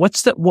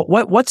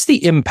the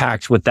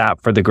impact with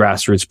that for the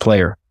grassroots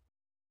player?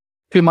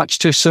 Too much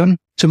too soon,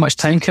 too much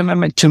time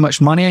commitment, too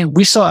much money.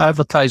 We saw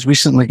advertised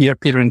recently here,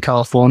 Peter, in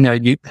California,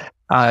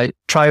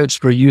 tryouts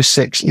for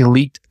U6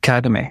 Elite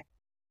Academy,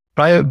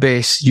 tryout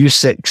base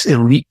U6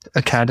 Elite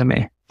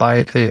Academy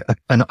by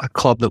a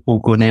club that will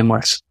go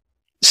nameless.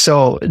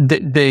 So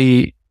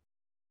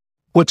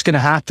what's going to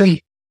happen?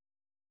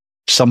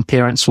 Some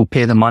parents will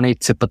pay the money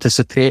to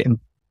participate and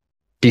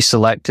be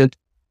selected.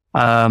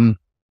 But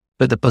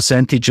the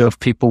percentage of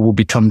people will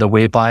be turned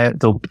away by it.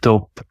 The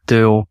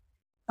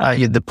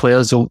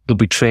players will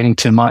be training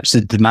too much.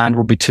 The demand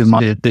will be too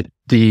much.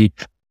 The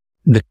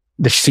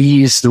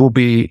fees will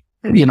be,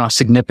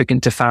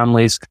 significant to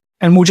families.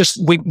 And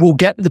we'll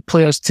get the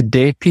players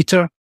today,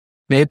 Peter,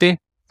 maybe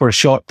for a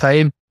short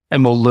time,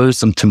 and we'll lose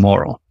them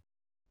tomorrow.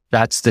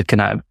 That's the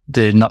kind of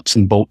the nuts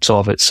and bolts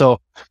of it. So,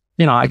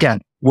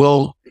 again,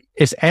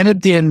 if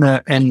anybody in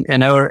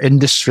our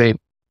industry,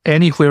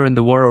 anywhere in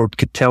the world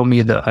could tell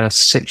me that a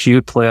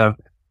 6U player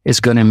is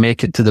going to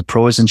make it to the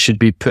pros and should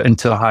be put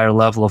into a higher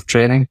level of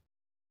training,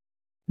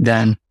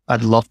 then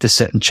I'd love to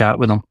sit and chat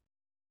with them.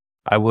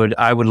 I would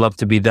love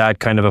to be that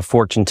kind of a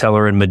fortune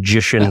teller and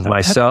magician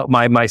myself,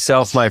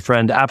 my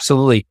friend.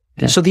 Absolutely.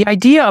 Yeah. So the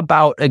idea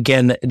about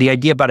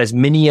as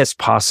many as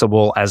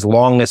possible, as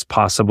long as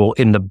possible,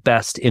 in the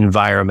best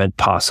environment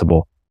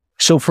possible.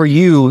 So for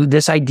you,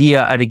 this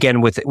idea, and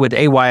again, with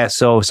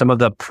AYSO, some of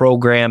the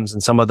programs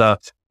and some of the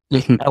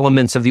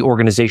elements of the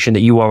organization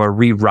that you are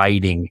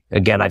rewriting.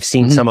 Again, I've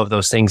seen some of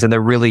those things, and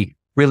they're really,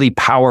 really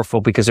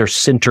powerful because they're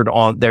centered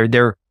on,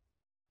 they're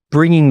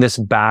bringing this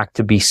back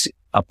to be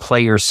a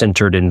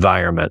player-centered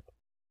environment.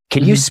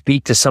 Can you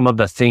speak to some of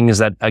the things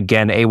that,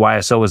 again,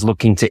 AYSO is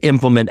looking to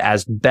implement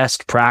as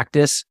best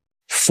practice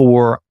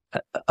for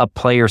a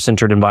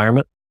player-centered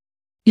environment?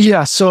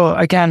 Yeah. So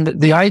again,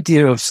 the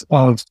idea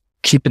of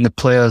keeping the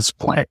players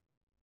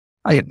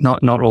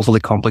not overly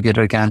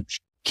complicated again,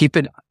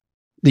 keeping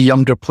the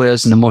younger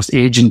players in the most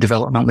age and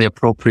developmentally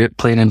appropriate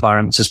playing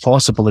environments as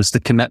possible is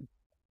the commitment,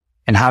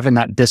 and having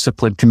that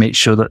discipline to make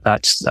sure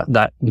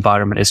that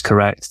environment is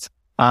correct.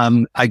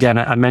 Again,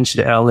 I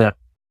mentioned it earlier.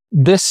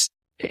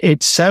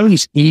 It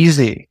sounds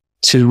easy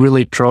to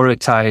really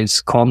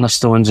prioritize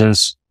cornerstones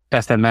as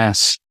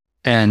FMS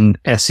and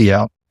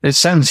SEL.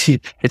 It's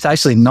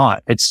actually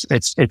not.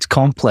 It's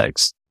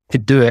complex to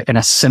do it in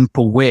a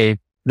simple way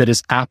that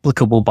is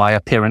applicable by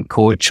a parent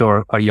coach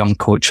or a young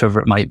coach,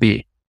 whoever it might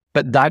be.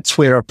 But that's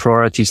where our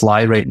priorities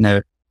lie right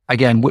now.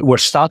 Again, we're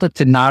starting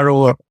to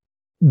narrow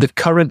the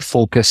current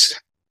focus.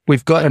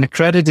 We've got an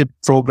accredited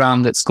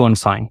program that's going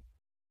fine.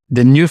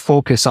 The new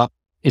focus up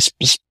is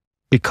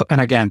because, and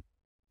again,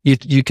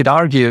 you could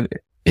argue,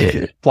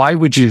 why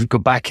would you go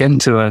back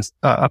into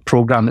a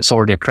program that's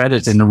already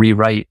accredited and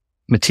rewrite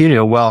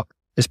material? Well,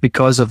 it's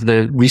because of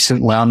the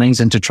recent learnings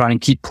and to try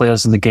and keep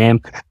players in the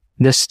game.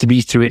 This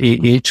 3 through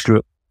 8 age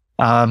group,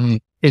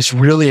 it's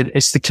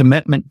the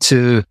commitment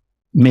to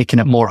making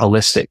it more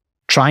holistic,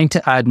 trying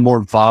to add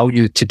more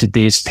value to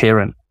today's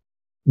parent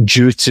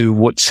due to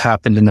what's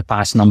happened in the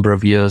past number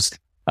of years.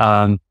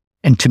 And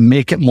to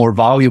make it more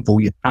valuable,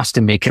 you have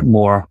to make it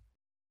more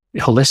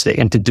holistic.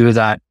 And to do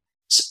that,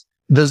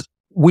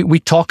 we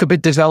talk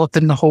about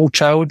developing the whole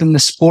child in the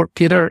sport,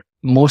 Peter.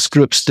 Most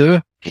groups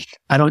do.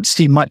 I don't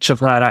see much of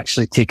that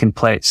actually taking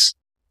place.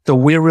 So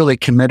we're really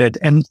committed.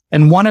 And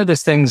one of the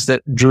things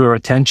that drew our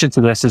attention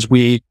to this is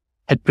we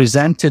had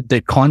presented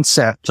the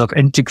concept of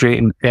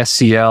integrating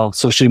SEL,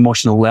 social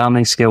emotional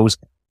learning skills,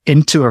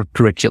 into our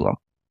curriculum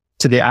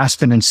to the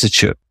Aspen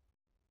Institute,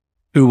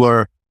 who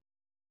were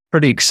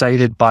pretty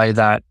excited by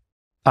that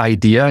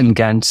idea and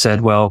again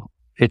said, well,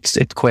 it's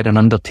quite an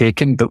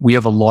undertaking, but we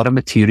have a lot of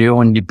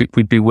material and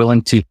we'd be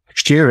willing to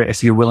share it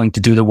if you're willing to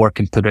do the work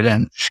and put it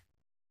in.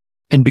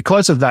 And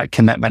because of that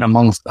commitment,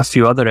 among a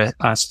few other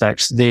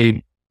aspects,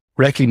 they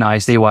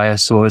recognized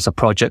AYSO as a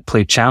project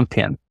play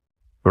champion,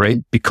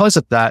 right? Because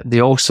of that, they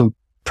also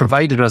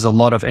provided us a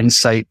lot of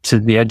insight to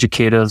the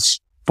educators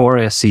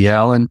for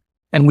SEL.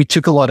 And we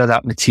took a lot of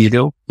that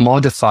material,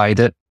 modified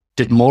it,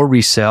 did more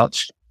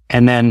research,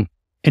 and then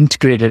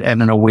integrated it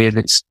in a way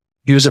that's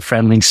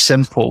user-friendly,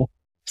 simple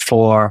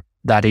for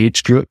that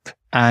age group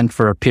and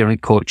for our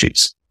parent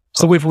coaches.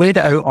 So we've laid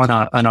it out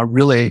on a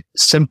really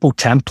simple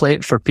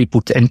template for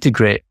people to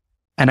integrate.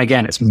 And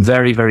again, it's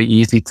very, very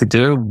easy to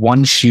do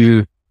once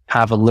you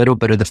have a little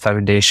bit of the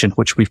foundation,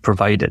 which we've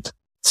provided.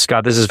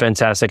 Scott, this is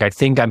fantastic.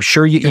 I'm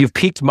sure you've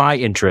piqued my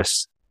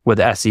interest with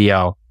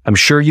SEL. I'm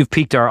sure you've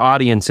piqued our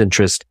audience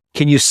interest.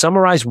 Can you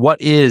summarize what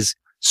is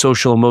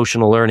social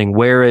emotional learning?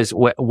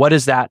 What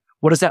does that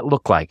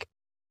look like?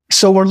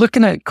 So we're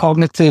looking at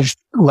cognitive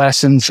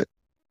lessons,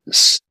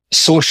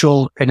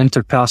 social and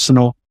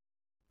interpersonal,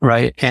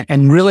 right?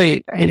 And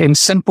really, in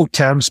simple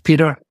terms,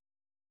 Peter,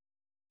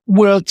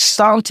 we're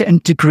starting to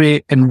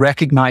integrate and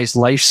recognize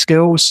life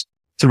skills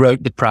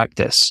throughout the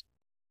practice.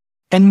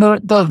 And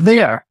they're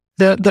there.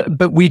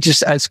 But we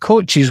just, as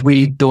coaches,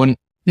 we don't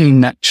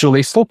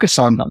naturally focus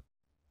on them.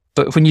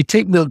 But when you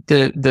take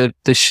the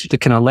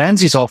kind of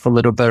lenses off a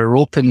little bit or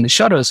open the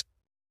shutters,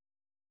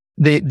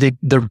 they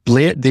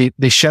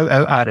shout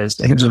out at us.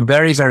 And it's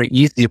very, very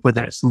easy,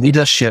 whether it's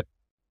leadership,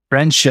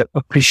 friendship,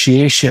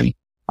 appreciation,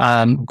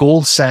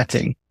 goal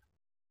setting.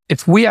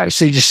 If we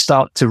actually just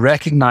start to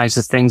recognize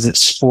the things that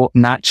sport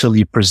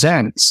naturally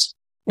presents,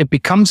 it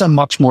becomes a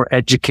much more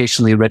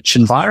educationally rich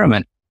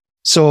environment.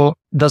 So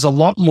there's a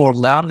lot more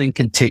learning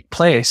can take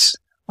place.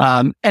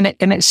 And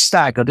it's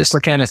staggered. It's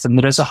like anything.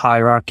 There is a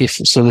hierarchy.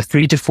 So the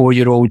 3 to 4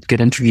 year old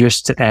get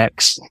introduced to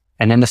X,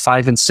 and then the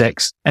 5 and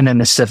 6, and then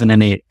the 7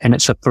 and 8. And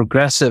it's a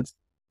progressive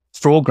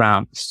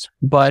program.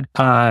 But,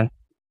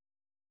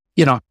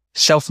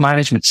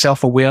 self-management,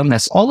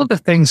 self-awareness, all of the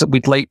things that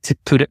we'd like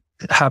to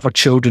have our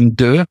children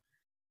do,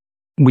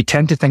 we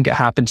tend to think it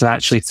happens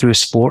actually through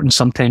sport, and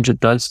sometimes it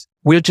does.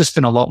 We've just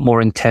been a lot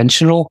more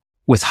intentional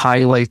with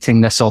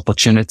highlighting this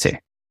opportunity.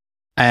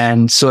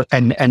 And so,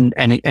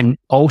 and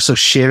also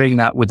sharing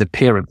that with the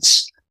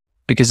parents,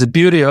 because the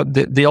beauty of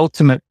the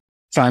ultimate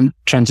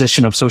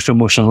transition of social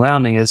emotional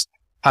learning is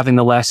having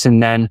the lesson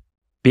then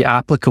be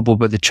applicable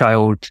with the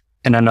child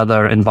in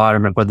another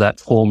environment, whether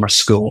that's home or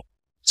school.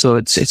 So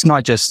it's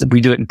not just that we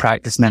do it in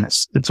practice and then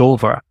it's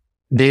over.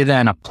 They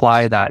then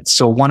apply that.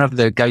 So one of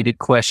the guided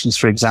questions,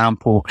 for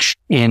example,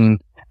 in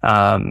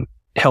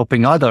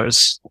helping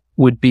others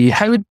would be,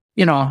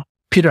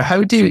 Peter,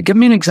 how do you give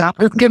me an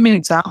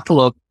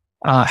example of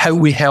how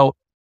we help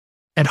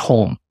at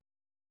home?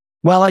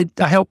 Well, I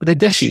help with the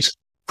dishes.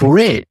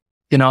 Great.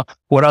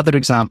 What other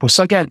examples?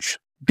 So again,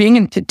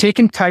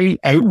 taking time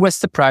out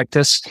with the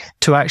practice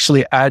to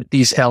actually add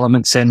these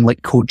elements in,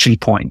 like coaching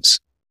points.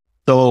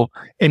 So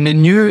in the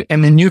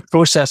new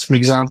process, for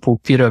example,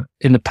 Peter,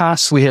 in the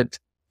past we had,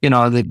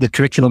 the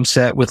curriculum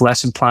set with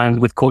lesson plans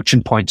with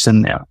coaching points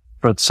in there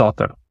for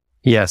soccer.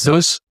 Yes.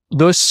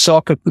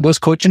 Those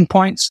coaching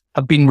points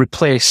have been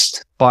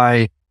replaced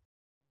by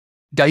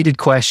guided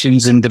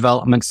questions and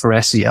development for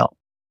SEL.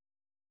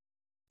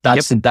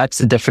 That's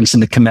the difference in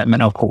the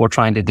commitment of what we're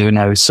trying to do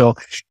now. So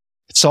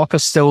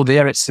soccer's still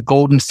there. It's the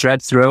golden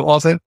thread throughout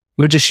of it.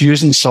 We're just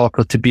using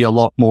soccer to be a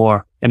lot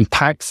more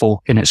impactful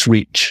in its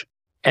reach.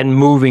 And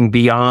moving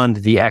beyond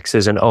the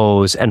X's and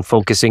O's and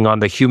focusing on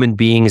the human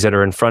beings that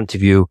are in front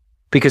of you,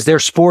 because their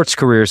sports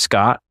careers,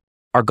 Scott,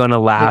 are going to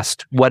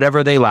last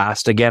whatever they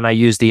last. Again, I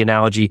use the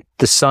analogy,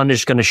 the sun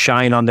is going to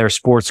shine on their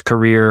sports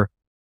career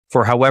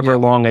for however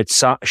long it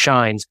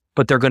shines,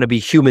 but they're going to be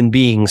human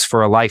beings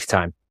for a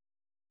lifetime.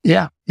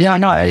 Yeah.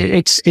 No,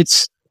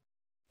 it's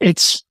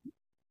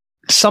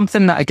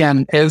something that,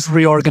 again,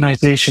 every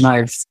organization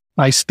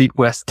I speak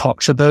with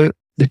talks about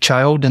the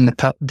child and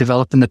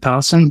developing the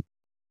person.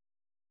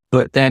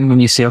 But then when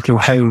you say, okay,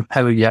 well,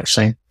 how are you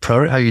actually, how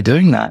are you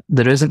doing that?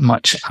 There isn't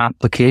much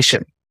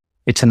application.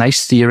 It's a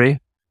nice theory,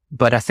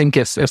 but I think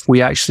if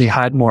we actually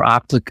had more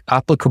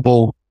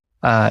applicable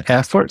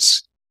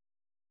efforts,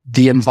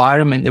 the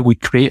environment that we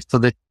create for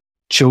the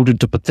children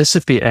to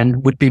participate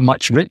in would be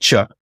much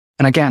richer.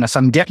 And again, if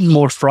I'm getting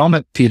more from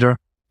it, Peter,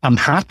 I'm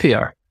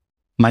happier.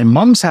 My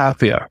mum's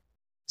happier.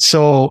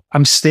 So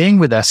I'm staying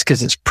with this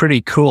because it's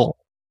pretty cool.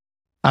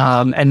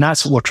 And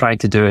that's what we're trying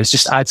to do, is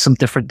just add some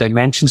different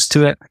dimensions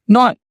to it.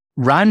 Not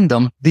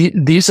random.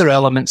 These are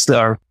elements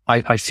that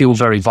I feel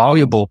very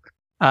valuable.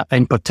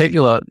 In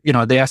particular, the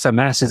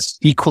SMS is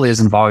equally as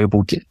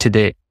invaluable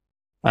today.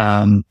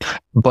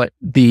 But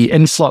the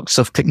influx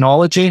of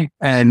technology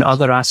and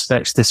other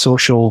aspects to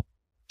social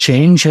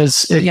change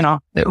is,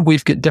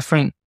 we've got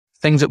different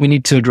things that we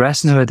need to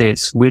address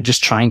nowadays. We're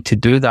just trying to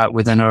do that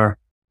within our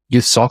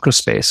youth soccer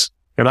space.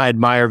 And I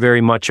admire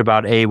very much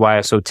about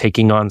AYSO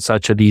taking on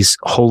such of these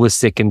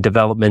holistic and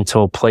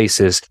developmental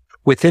places.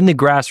 Within the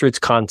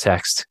grassroots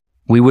context,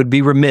 we would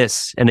be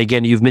remiss, and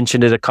again, you've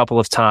mentioned it a couple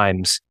of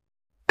times,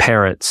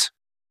 parents.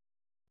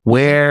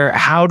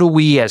 How do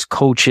we as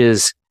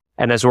coaches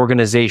and as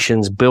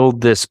organizations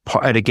build this,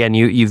 and again,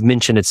 you've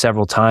mentioned it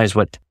several times,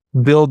 but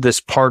build this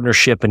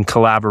partnership and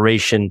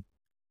collaboration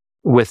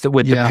with the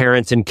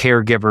parents and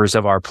caregivers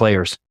of our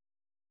players?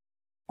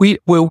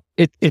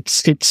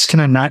 It's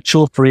kind of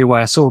natural for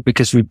AYSO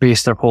because we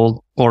based our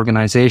whole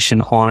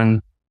organization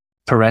on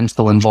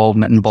parental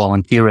involvement and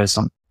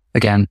volunteerism.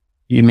 Again,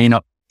 you may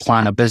not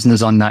plan a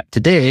business on that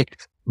today,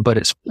 but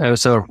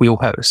it's our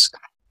wheelhouse.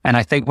 And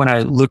I think when I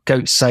look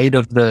outside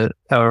of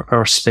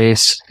our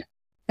space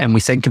and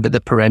we think about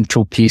the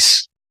parental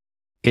piece,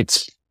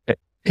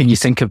 and you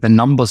think of the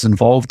numbers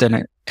involved in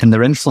it and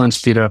their influence,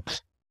 Peter,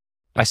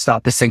 I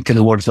start to think of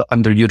the words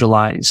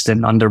underutilized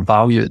and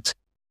undervalued,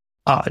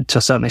 to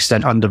a certain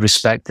extent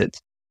underrespected,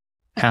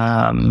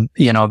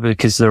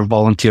 because they're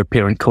volunteer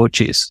parent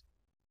coaches.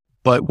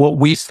 But what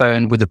we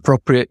found with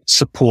appropriate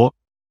support,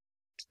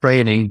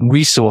 training,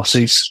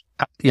 resources,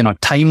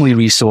 timely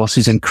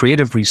resources and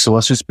creative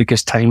resources,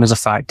 because time is a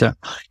factor,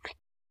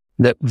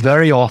 that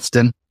very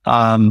often,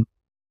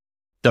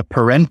 the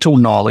parental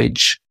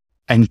knowledge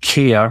and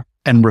care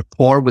and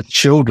rapport with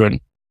children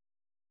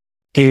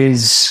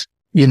is,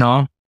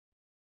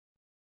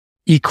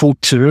 equal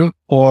to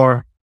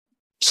or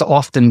so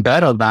often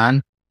better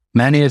than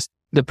many of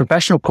the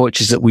professional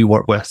coaches that we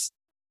work with.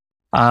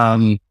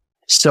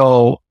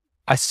 So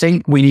I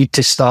think we need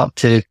to start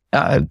to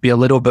be a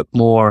little bit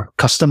more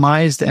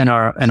customized in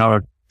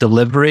our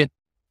delivery,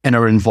 in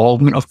our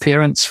involvement of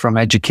parents, from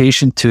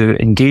education to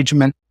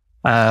engagement.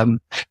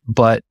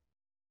 But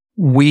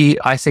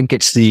I think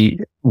it's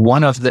and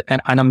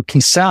I'm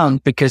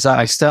concerned because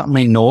I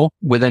certainly know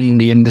within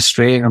the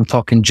industry, I'm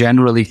talking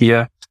generally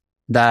here,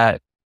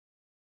 that,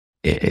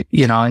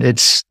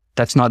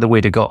 that's not the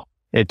way to go.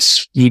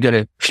 If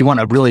you want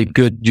a really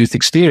good youth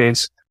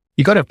experience,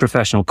 you got to have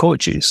professional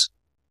coaches.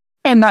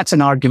 And that's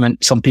an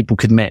argument some people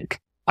could make.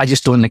 I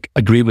just don't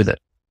agree with it.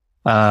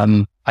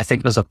 I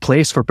think there's a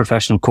place for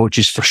professional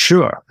coaches for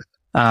sure.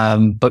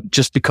 But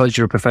just because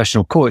you're a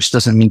professional coach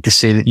doesn't mean to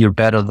say that you're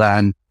better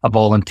than a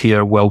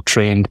volunteer,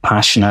 well-trained,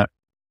 passionate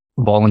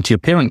volunteer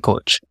parent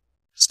coach.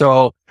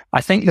 So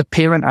I think the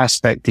parent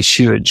aspect is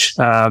huge.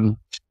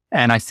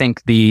 And I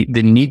think the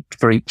need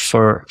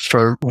for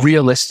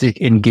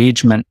realistic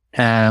engagement,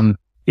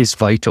 is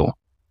vital.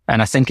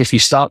 And I think if you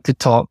start to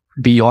talk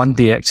beyond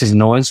the X's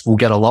and O's, we'll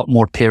get a lot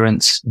more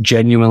parents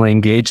genuinely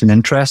engaged and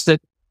interested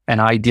and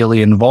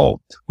ideally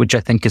involved, which I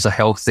think is a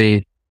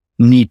healthy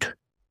need,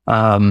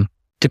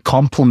 to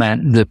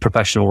complement the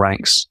professional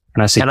ranks.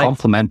 And I say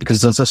complement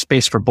because there's a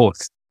space for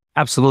both.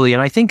 Absolutely.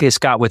 And I think,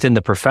 Scott, within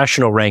the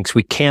professional ranks,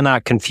 we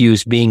cannot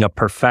confuse being a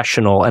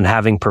professional and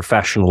having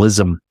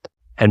professionalism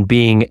and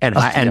being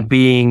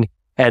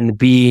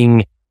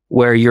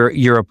where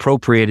you're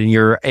appropriate and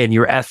your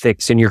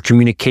ethics and your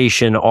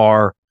communication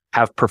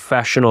have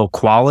professional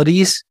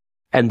qualities.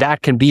 And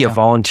that can be a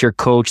volunteer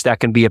coach. That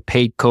can be a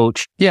paid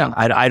coach. Yeah.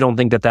 I don't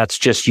think that that's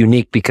just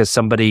unique because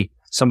somebody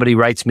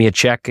writes me a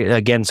check.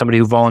 Again, somebody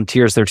who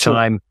volunteers their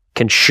time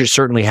can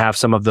certainly have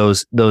some of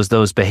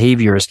those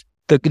behaviors.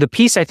 The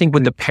piece I think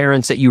with the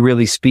parents that you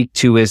really speak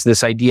to is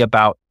this idea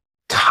about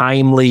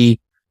timely,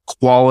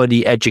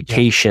 quality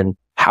education.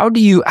 How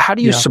do you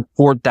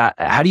support that?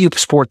 How do you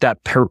support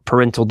that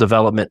parental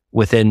development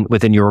within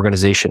your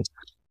organization?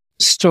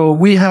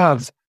 So I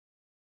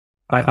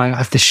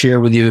have to share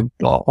with you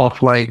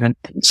offline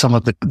some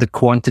of the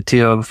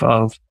quantity of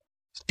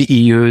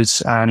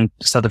EUs and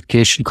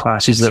certification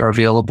classes that are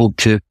available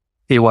to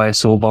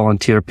AYSO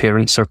volunteer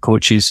parents or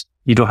coaches.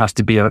 You don't have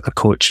to be a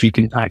coach. You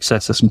can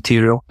access this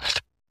material.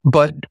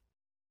 But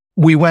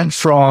we went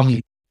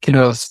from kind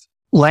of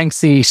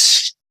lengthy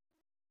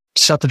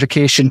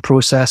certification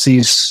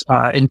processes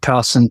in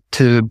person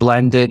to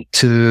blended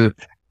to,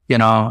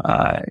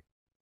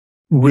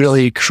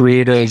 really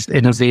creative,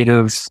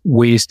 innovative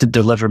ways to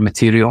deliver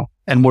material.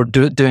 And we're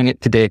doing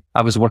it today.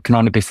 I was working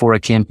on it before I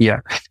came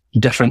here.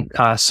 Different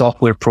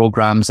software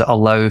programs that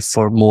allow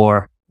for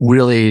more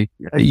really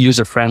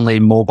user-friendly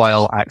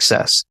mobile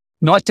access.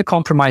 Not to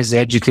compromise the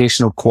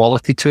educational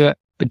quality to it,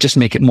 but just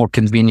make it more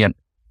convenient.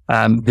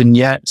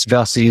 Vignettes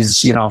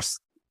versus,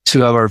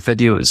 2-hour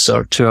videos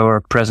or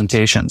 2-hour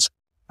presentations.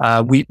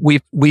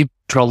 We've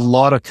put a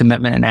lot of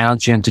commitment and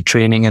energy into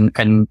training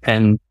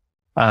and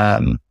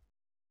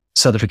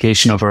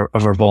certification of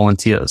our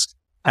volunteers.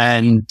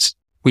 And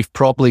we've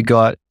probably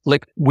got,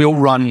 we'll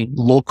run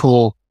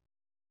local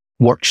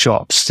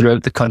workshops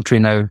throughout the country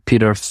now,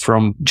 Peter,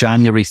 from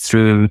January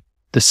through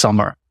the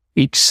summer.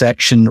 Each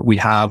section that we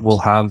have will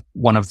have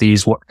one of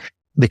these, what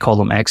they call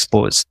them,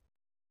 expos.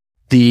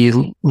 The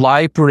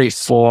library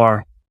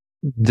for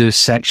the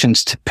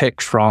sections to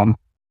pick from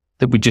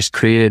that we just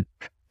created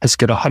has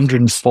got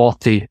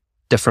 140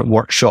 different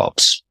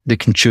workshops they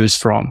can choose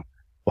from.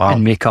 Wow.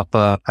 And make up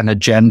an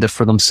agenda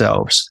for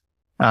themselves.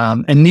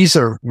 And these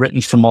are written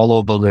from all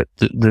over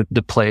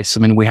the place. I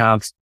mean, we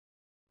have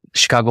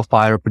Chicago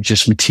Fire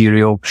produced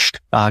material,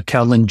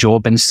 Kerlin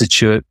Job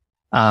Institute,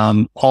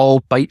 all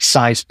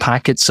bite-sized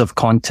packets of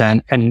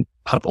content and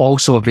are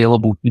also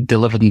available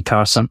delivered in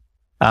person,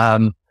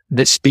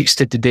 that speaks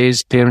to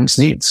today's parents'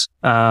 needs.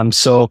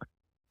 So,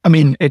 I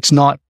mean, it's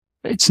not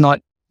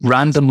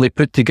randomly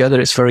put together.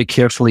 It's very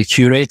carefully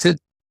curated,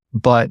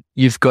 but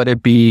you've got to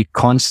be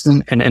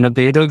constant and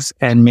innovative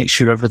and make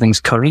sure everything's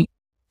current.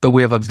 But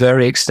we have a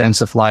very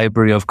extensive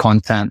library of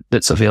content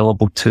that's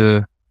available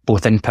to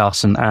both in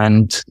person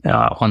and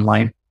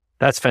online.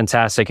 That's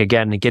fantastic.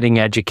 Again, getting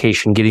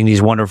education, getting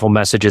these wonderful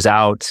messages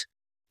out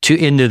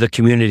into the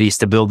communities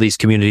to build these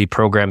community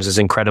programs is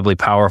incredibly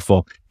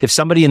powerful. If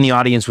somebody in the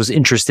audience was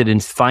interested in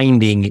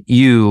finding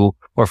you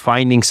or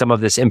finding some of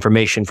this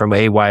information from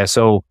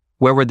AYSO,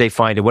 where would they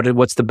find it?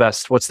 What's the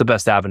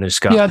best avenue,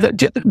 Scott? Yeah,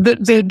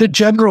 the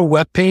general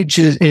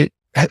webpage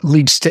it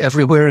leads to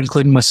everywhere,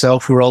 including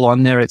myself. We're all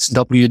on there. It's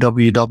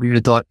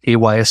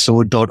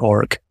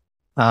www.ayso.org.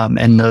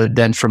 And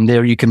then from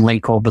there, you can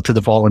link over to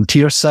the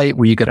volunteer site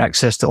where you get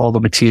access to all the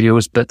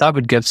materials. But that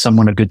would give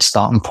someone a good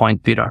starting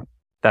point, Peter.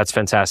 That's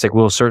fantastic.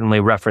 We'll certainly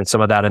reference some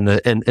of that in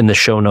the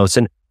show notes.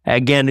 And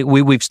again,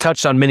 we've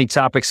touched on many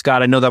topics,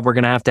 Scott. I know that we're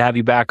going to have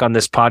you back on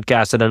this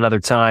podcast at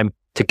another time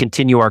to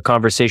continue our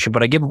conversation.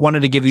 But I have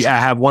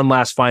one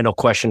last final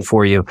question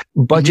for you.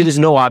 Budget is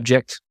no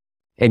object,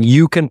 and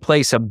you can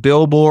place a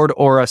billboard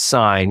or a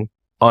sign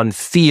on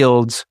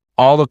fields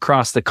all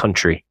across the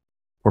country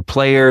for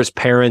players,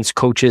 parents,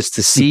 coaches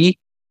to see.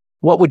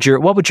 What would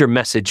your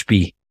message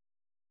be?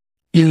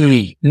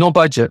 No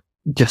budget.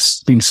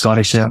 Just being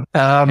Scottish there.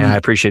 Yeah, I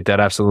appreciate that.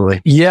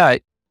 Absolutely. Yeah.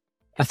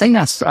 I think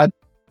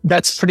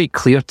that's pretty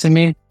clear to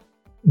me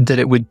that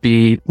it would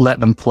be let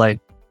them play.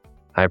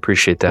 I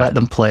appreciate that. Let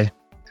them play.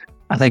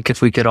 I think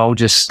if we could all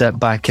just step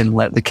back and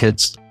let the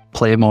kids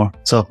play more.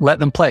 So let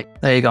them play.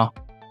 There you go.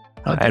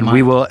 And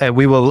we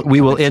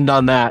will end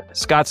on that.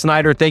 Scott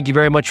Snyder, thank you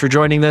very much for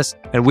joining us.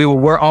 And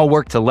we'll all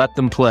work to let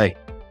them play.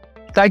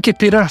 Thank you,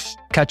 Peter.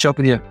 Catch up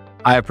with you.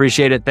 I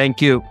appreciate it.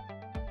 Thank you.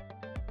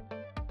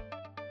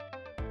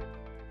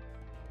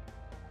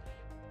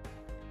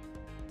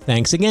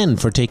 Thanks again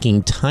for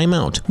taking time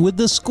out with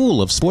the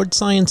School of Sports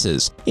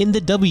Sciences in the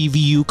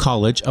WVU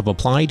College of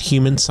Applied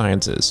Human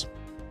Sciences.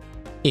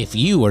 If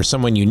you or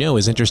someone you know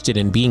is interested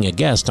in being a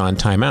guest on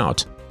Time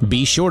Out,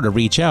 be sure to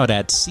reach out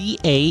at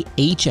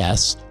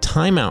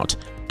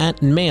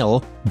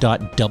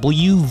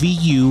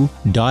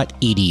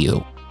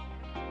cahstimeout@mail.wvu.edu.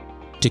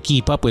 To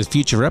keep up with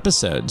future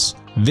episodes,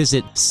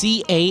 visit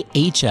cahs.wvu.edu.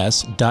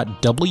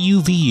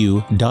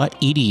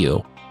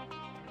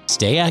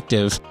 Stay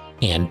active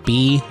and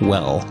be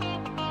well.